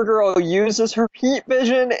 Supergirl uses her heat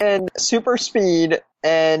vision and super speed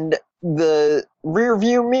and the rear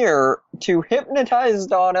view mirror to hypnotize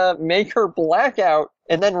Donna, make her black out,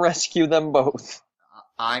 and then rescue them both.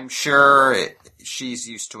 I'm sure she's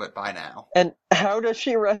used to it by now. And how does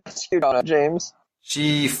she rescue Donna, James?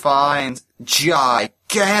 She finds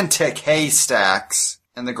gigantic haystacks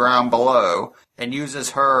in the ground below and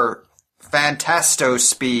uses her Fantasto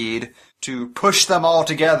speed to push them all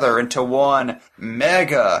together into one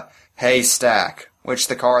mega haystack, which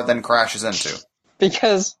the car then crashes into.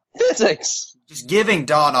 Because physics! Just giving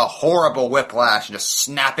Donna horrible whiplash and just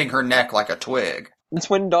snapping her neck like a twig. It's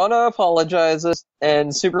when Donna apologizes,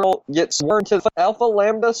 and Supergirl gets sworn to the Alpha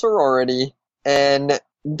Lambda sorority, and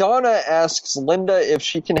Donna asks Linda if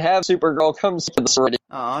she can have Supergirl come to the sorority.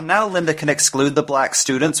 Now Linda can exclude the black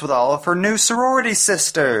students with all of her new sorority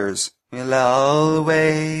sisters. We'll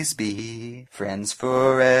always be friends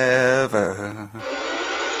forever.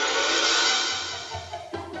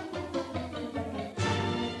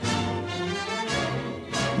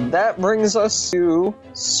 That brings us to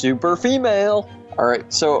Super Female.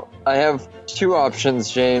 Alright, so I have two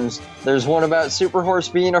options, James. There's one about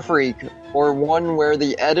Superhorse being a freak, or one where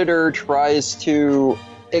the editor tries to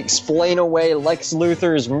explain away Lex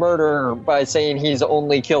Luthor's murder by saying he's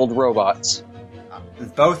only killed robots.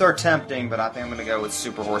 Both are tempting, but I think I'm going to go with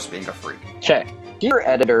Superhorse being a freak. Check. Dear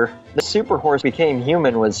editor, the Superhorse became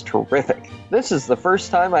human was terrific. This is the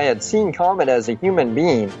first time I had seen Comet as a human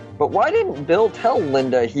being, but why didn't Bill tell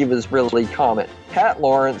Linda he was really Comet? Pat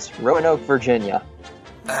Lawrence, Roanoke, Virginia.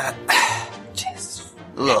 Jesus.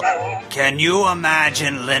 Look, can you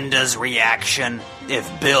imagine Linda's reaction if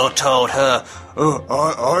Bill told her,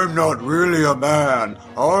 I'm not really a man,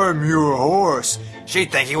 I'm your horse?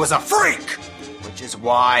 She'd think he was a freak! Which is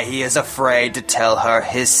why he is afraid to tell her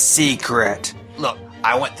his secret. Look,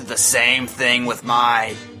 I went through the same thing with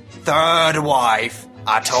my third wife.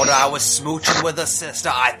 I told her I was smooching with her sister.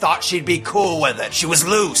 I thought she'd be cool with it. She was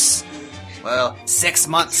loose. Well, 6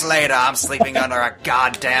 months later, I'm sleeping under a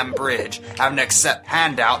goddamn bridge, having to accept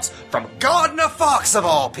handouts from Gardner Fox of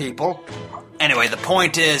all people. Anyway, the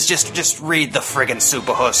point is, just read the friggin'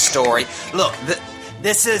 Superhorse story. Look,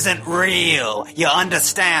 this isn't real. You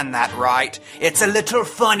understand that, right? It's a little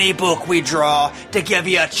funny book we draw to give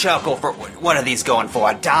you a chuckle for... What are these going for,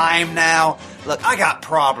 a dime now? Look, I got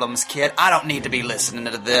problems, kid. I don't need to be listening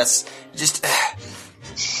to this. Just...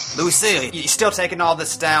 Lucille, you still taking all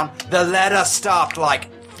this down? The letter stopped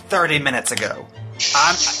like 30 minutes ago.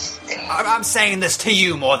 I'm saying this to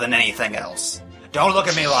you more than anything else. Don't look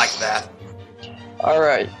at me like that.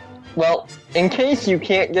 Alright. Well, in case you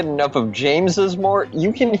can't get enough of James's Mort,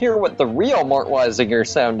 you can hear what the real Mort Weisinger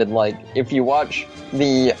sounded like if you watch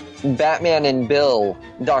the Batman and Bill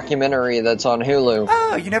documentary that's on Hulu.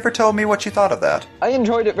 Oh, you never told me what you thought of that. I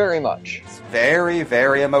enjoyed it very much. It's very,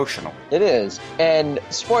 very emotional. It is. And,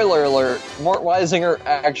 spoiler alert, Mort Weisinger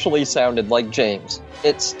actually sounded like James.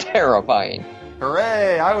 It's terrifying.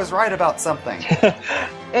 Hooray, I was right about something.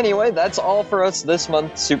 Anyway, that's all for us this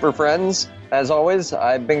month, Super Friends. As always,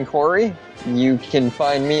 I've been Corey. You can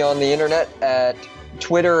find me on the internet at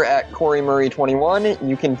Twitter at CoreyMurray21.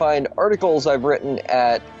 You can find articles I've written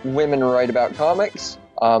at Women Write About Comics.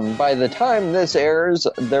 By the time this airs,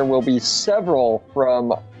 there will be several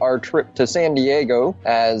from our trip to San Diego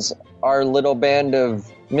as our little band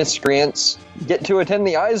of miscreants get to attend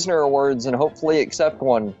the Eisner Awards and hopefully accept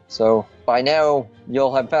one. So by now,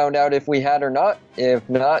 you'll have found out if we had or not. If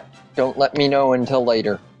not, don't let me know until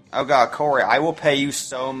later. Oh god, Corey, I will pay you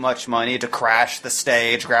so much money to crash the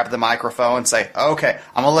stage, grab the microphone, and say, okay,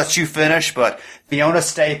 I'm gonna let you finish, but Fiona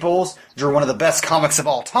Staples drew one of the best comics of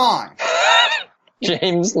all time.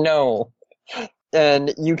 James, no.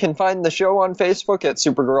 And you can find the show on Facebook at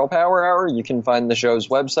Supergirl Power Hour. You can find the show's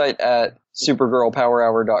website at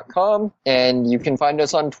supergirlpowerhour.com, and you can find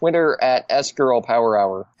us on Twitter at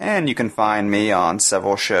sgirlpowerhour. And you can find me on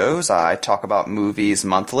several shows. I talk about movies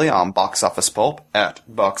monthly on Box Office Pulp at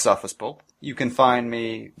Box Office Pulp. You can find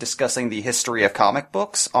me discussing the history of comic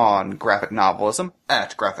books on Graphic Novelism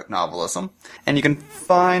at Graphic Novelism. And you can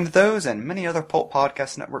find those and many other Pulp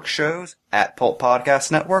Podcast Network shows at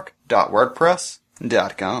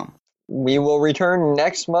pulppodcastnetwork.wordpress.com. We will return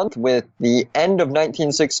next month with the end of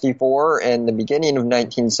 1964 and the beginning of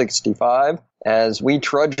 1965 as we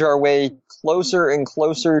trudge our way closer and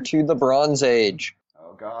closer to the Bronze Age.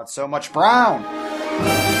 Oh God, so much brown!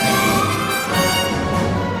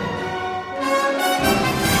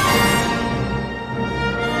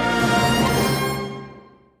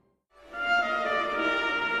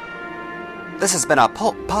 This has been a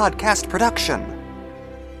Pulp Podcast production.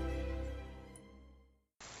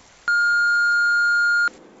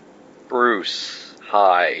 Bruce,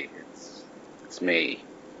 hi. It's me.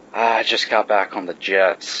 I just got back on the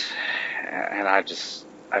jet, and I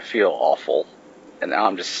feel awful. And now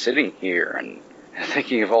I'm just sitting here and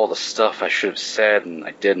thinking of all the stuff I should have said and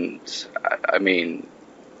I didn't. I mean,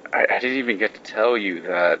 I didn't even get to tell you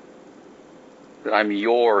that I'm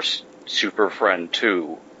your super friend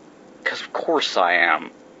too. Because of course I am.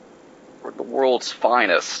 We're the world's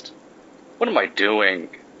finest. What am I doing?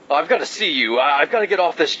 Oh, I've got to see you. I've got to get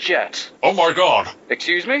off this jet. Oh my God.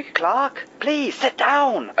 Excuse me? Clark, please, sit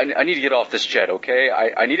down. I need to get off this jet, okay?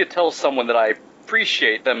 I need to tell someone that I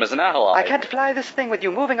appreciate them as an ally. I can't fly this thing with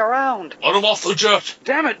you moving around. Let him off the jet.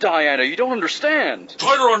 Damn it, Diana, you don't understand.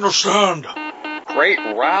 Try to understand. Great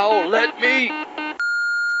Rao, let me...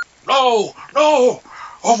 No! No!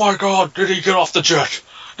 Oh my God, did he get off the jet?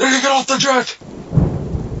 Did he get off the jet?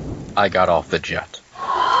 I got off the jet.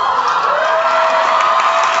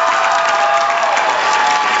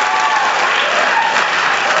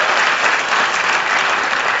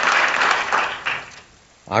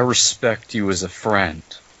 I respect you as a friend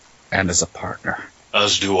and as a partner.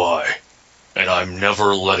 As do I. And I'm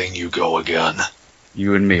never letting you go again.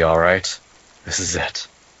 You and me, all right? This is it.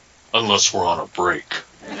 Unless we're on a break.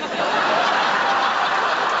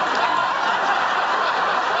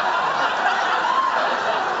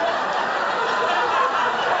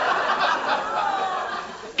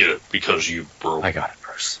 Get it? Because you broke. I got it,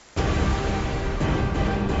 Bruce.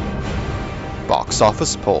 Box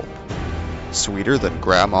Office Pulp. Sweeter than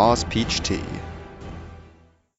Grandma's peach tea.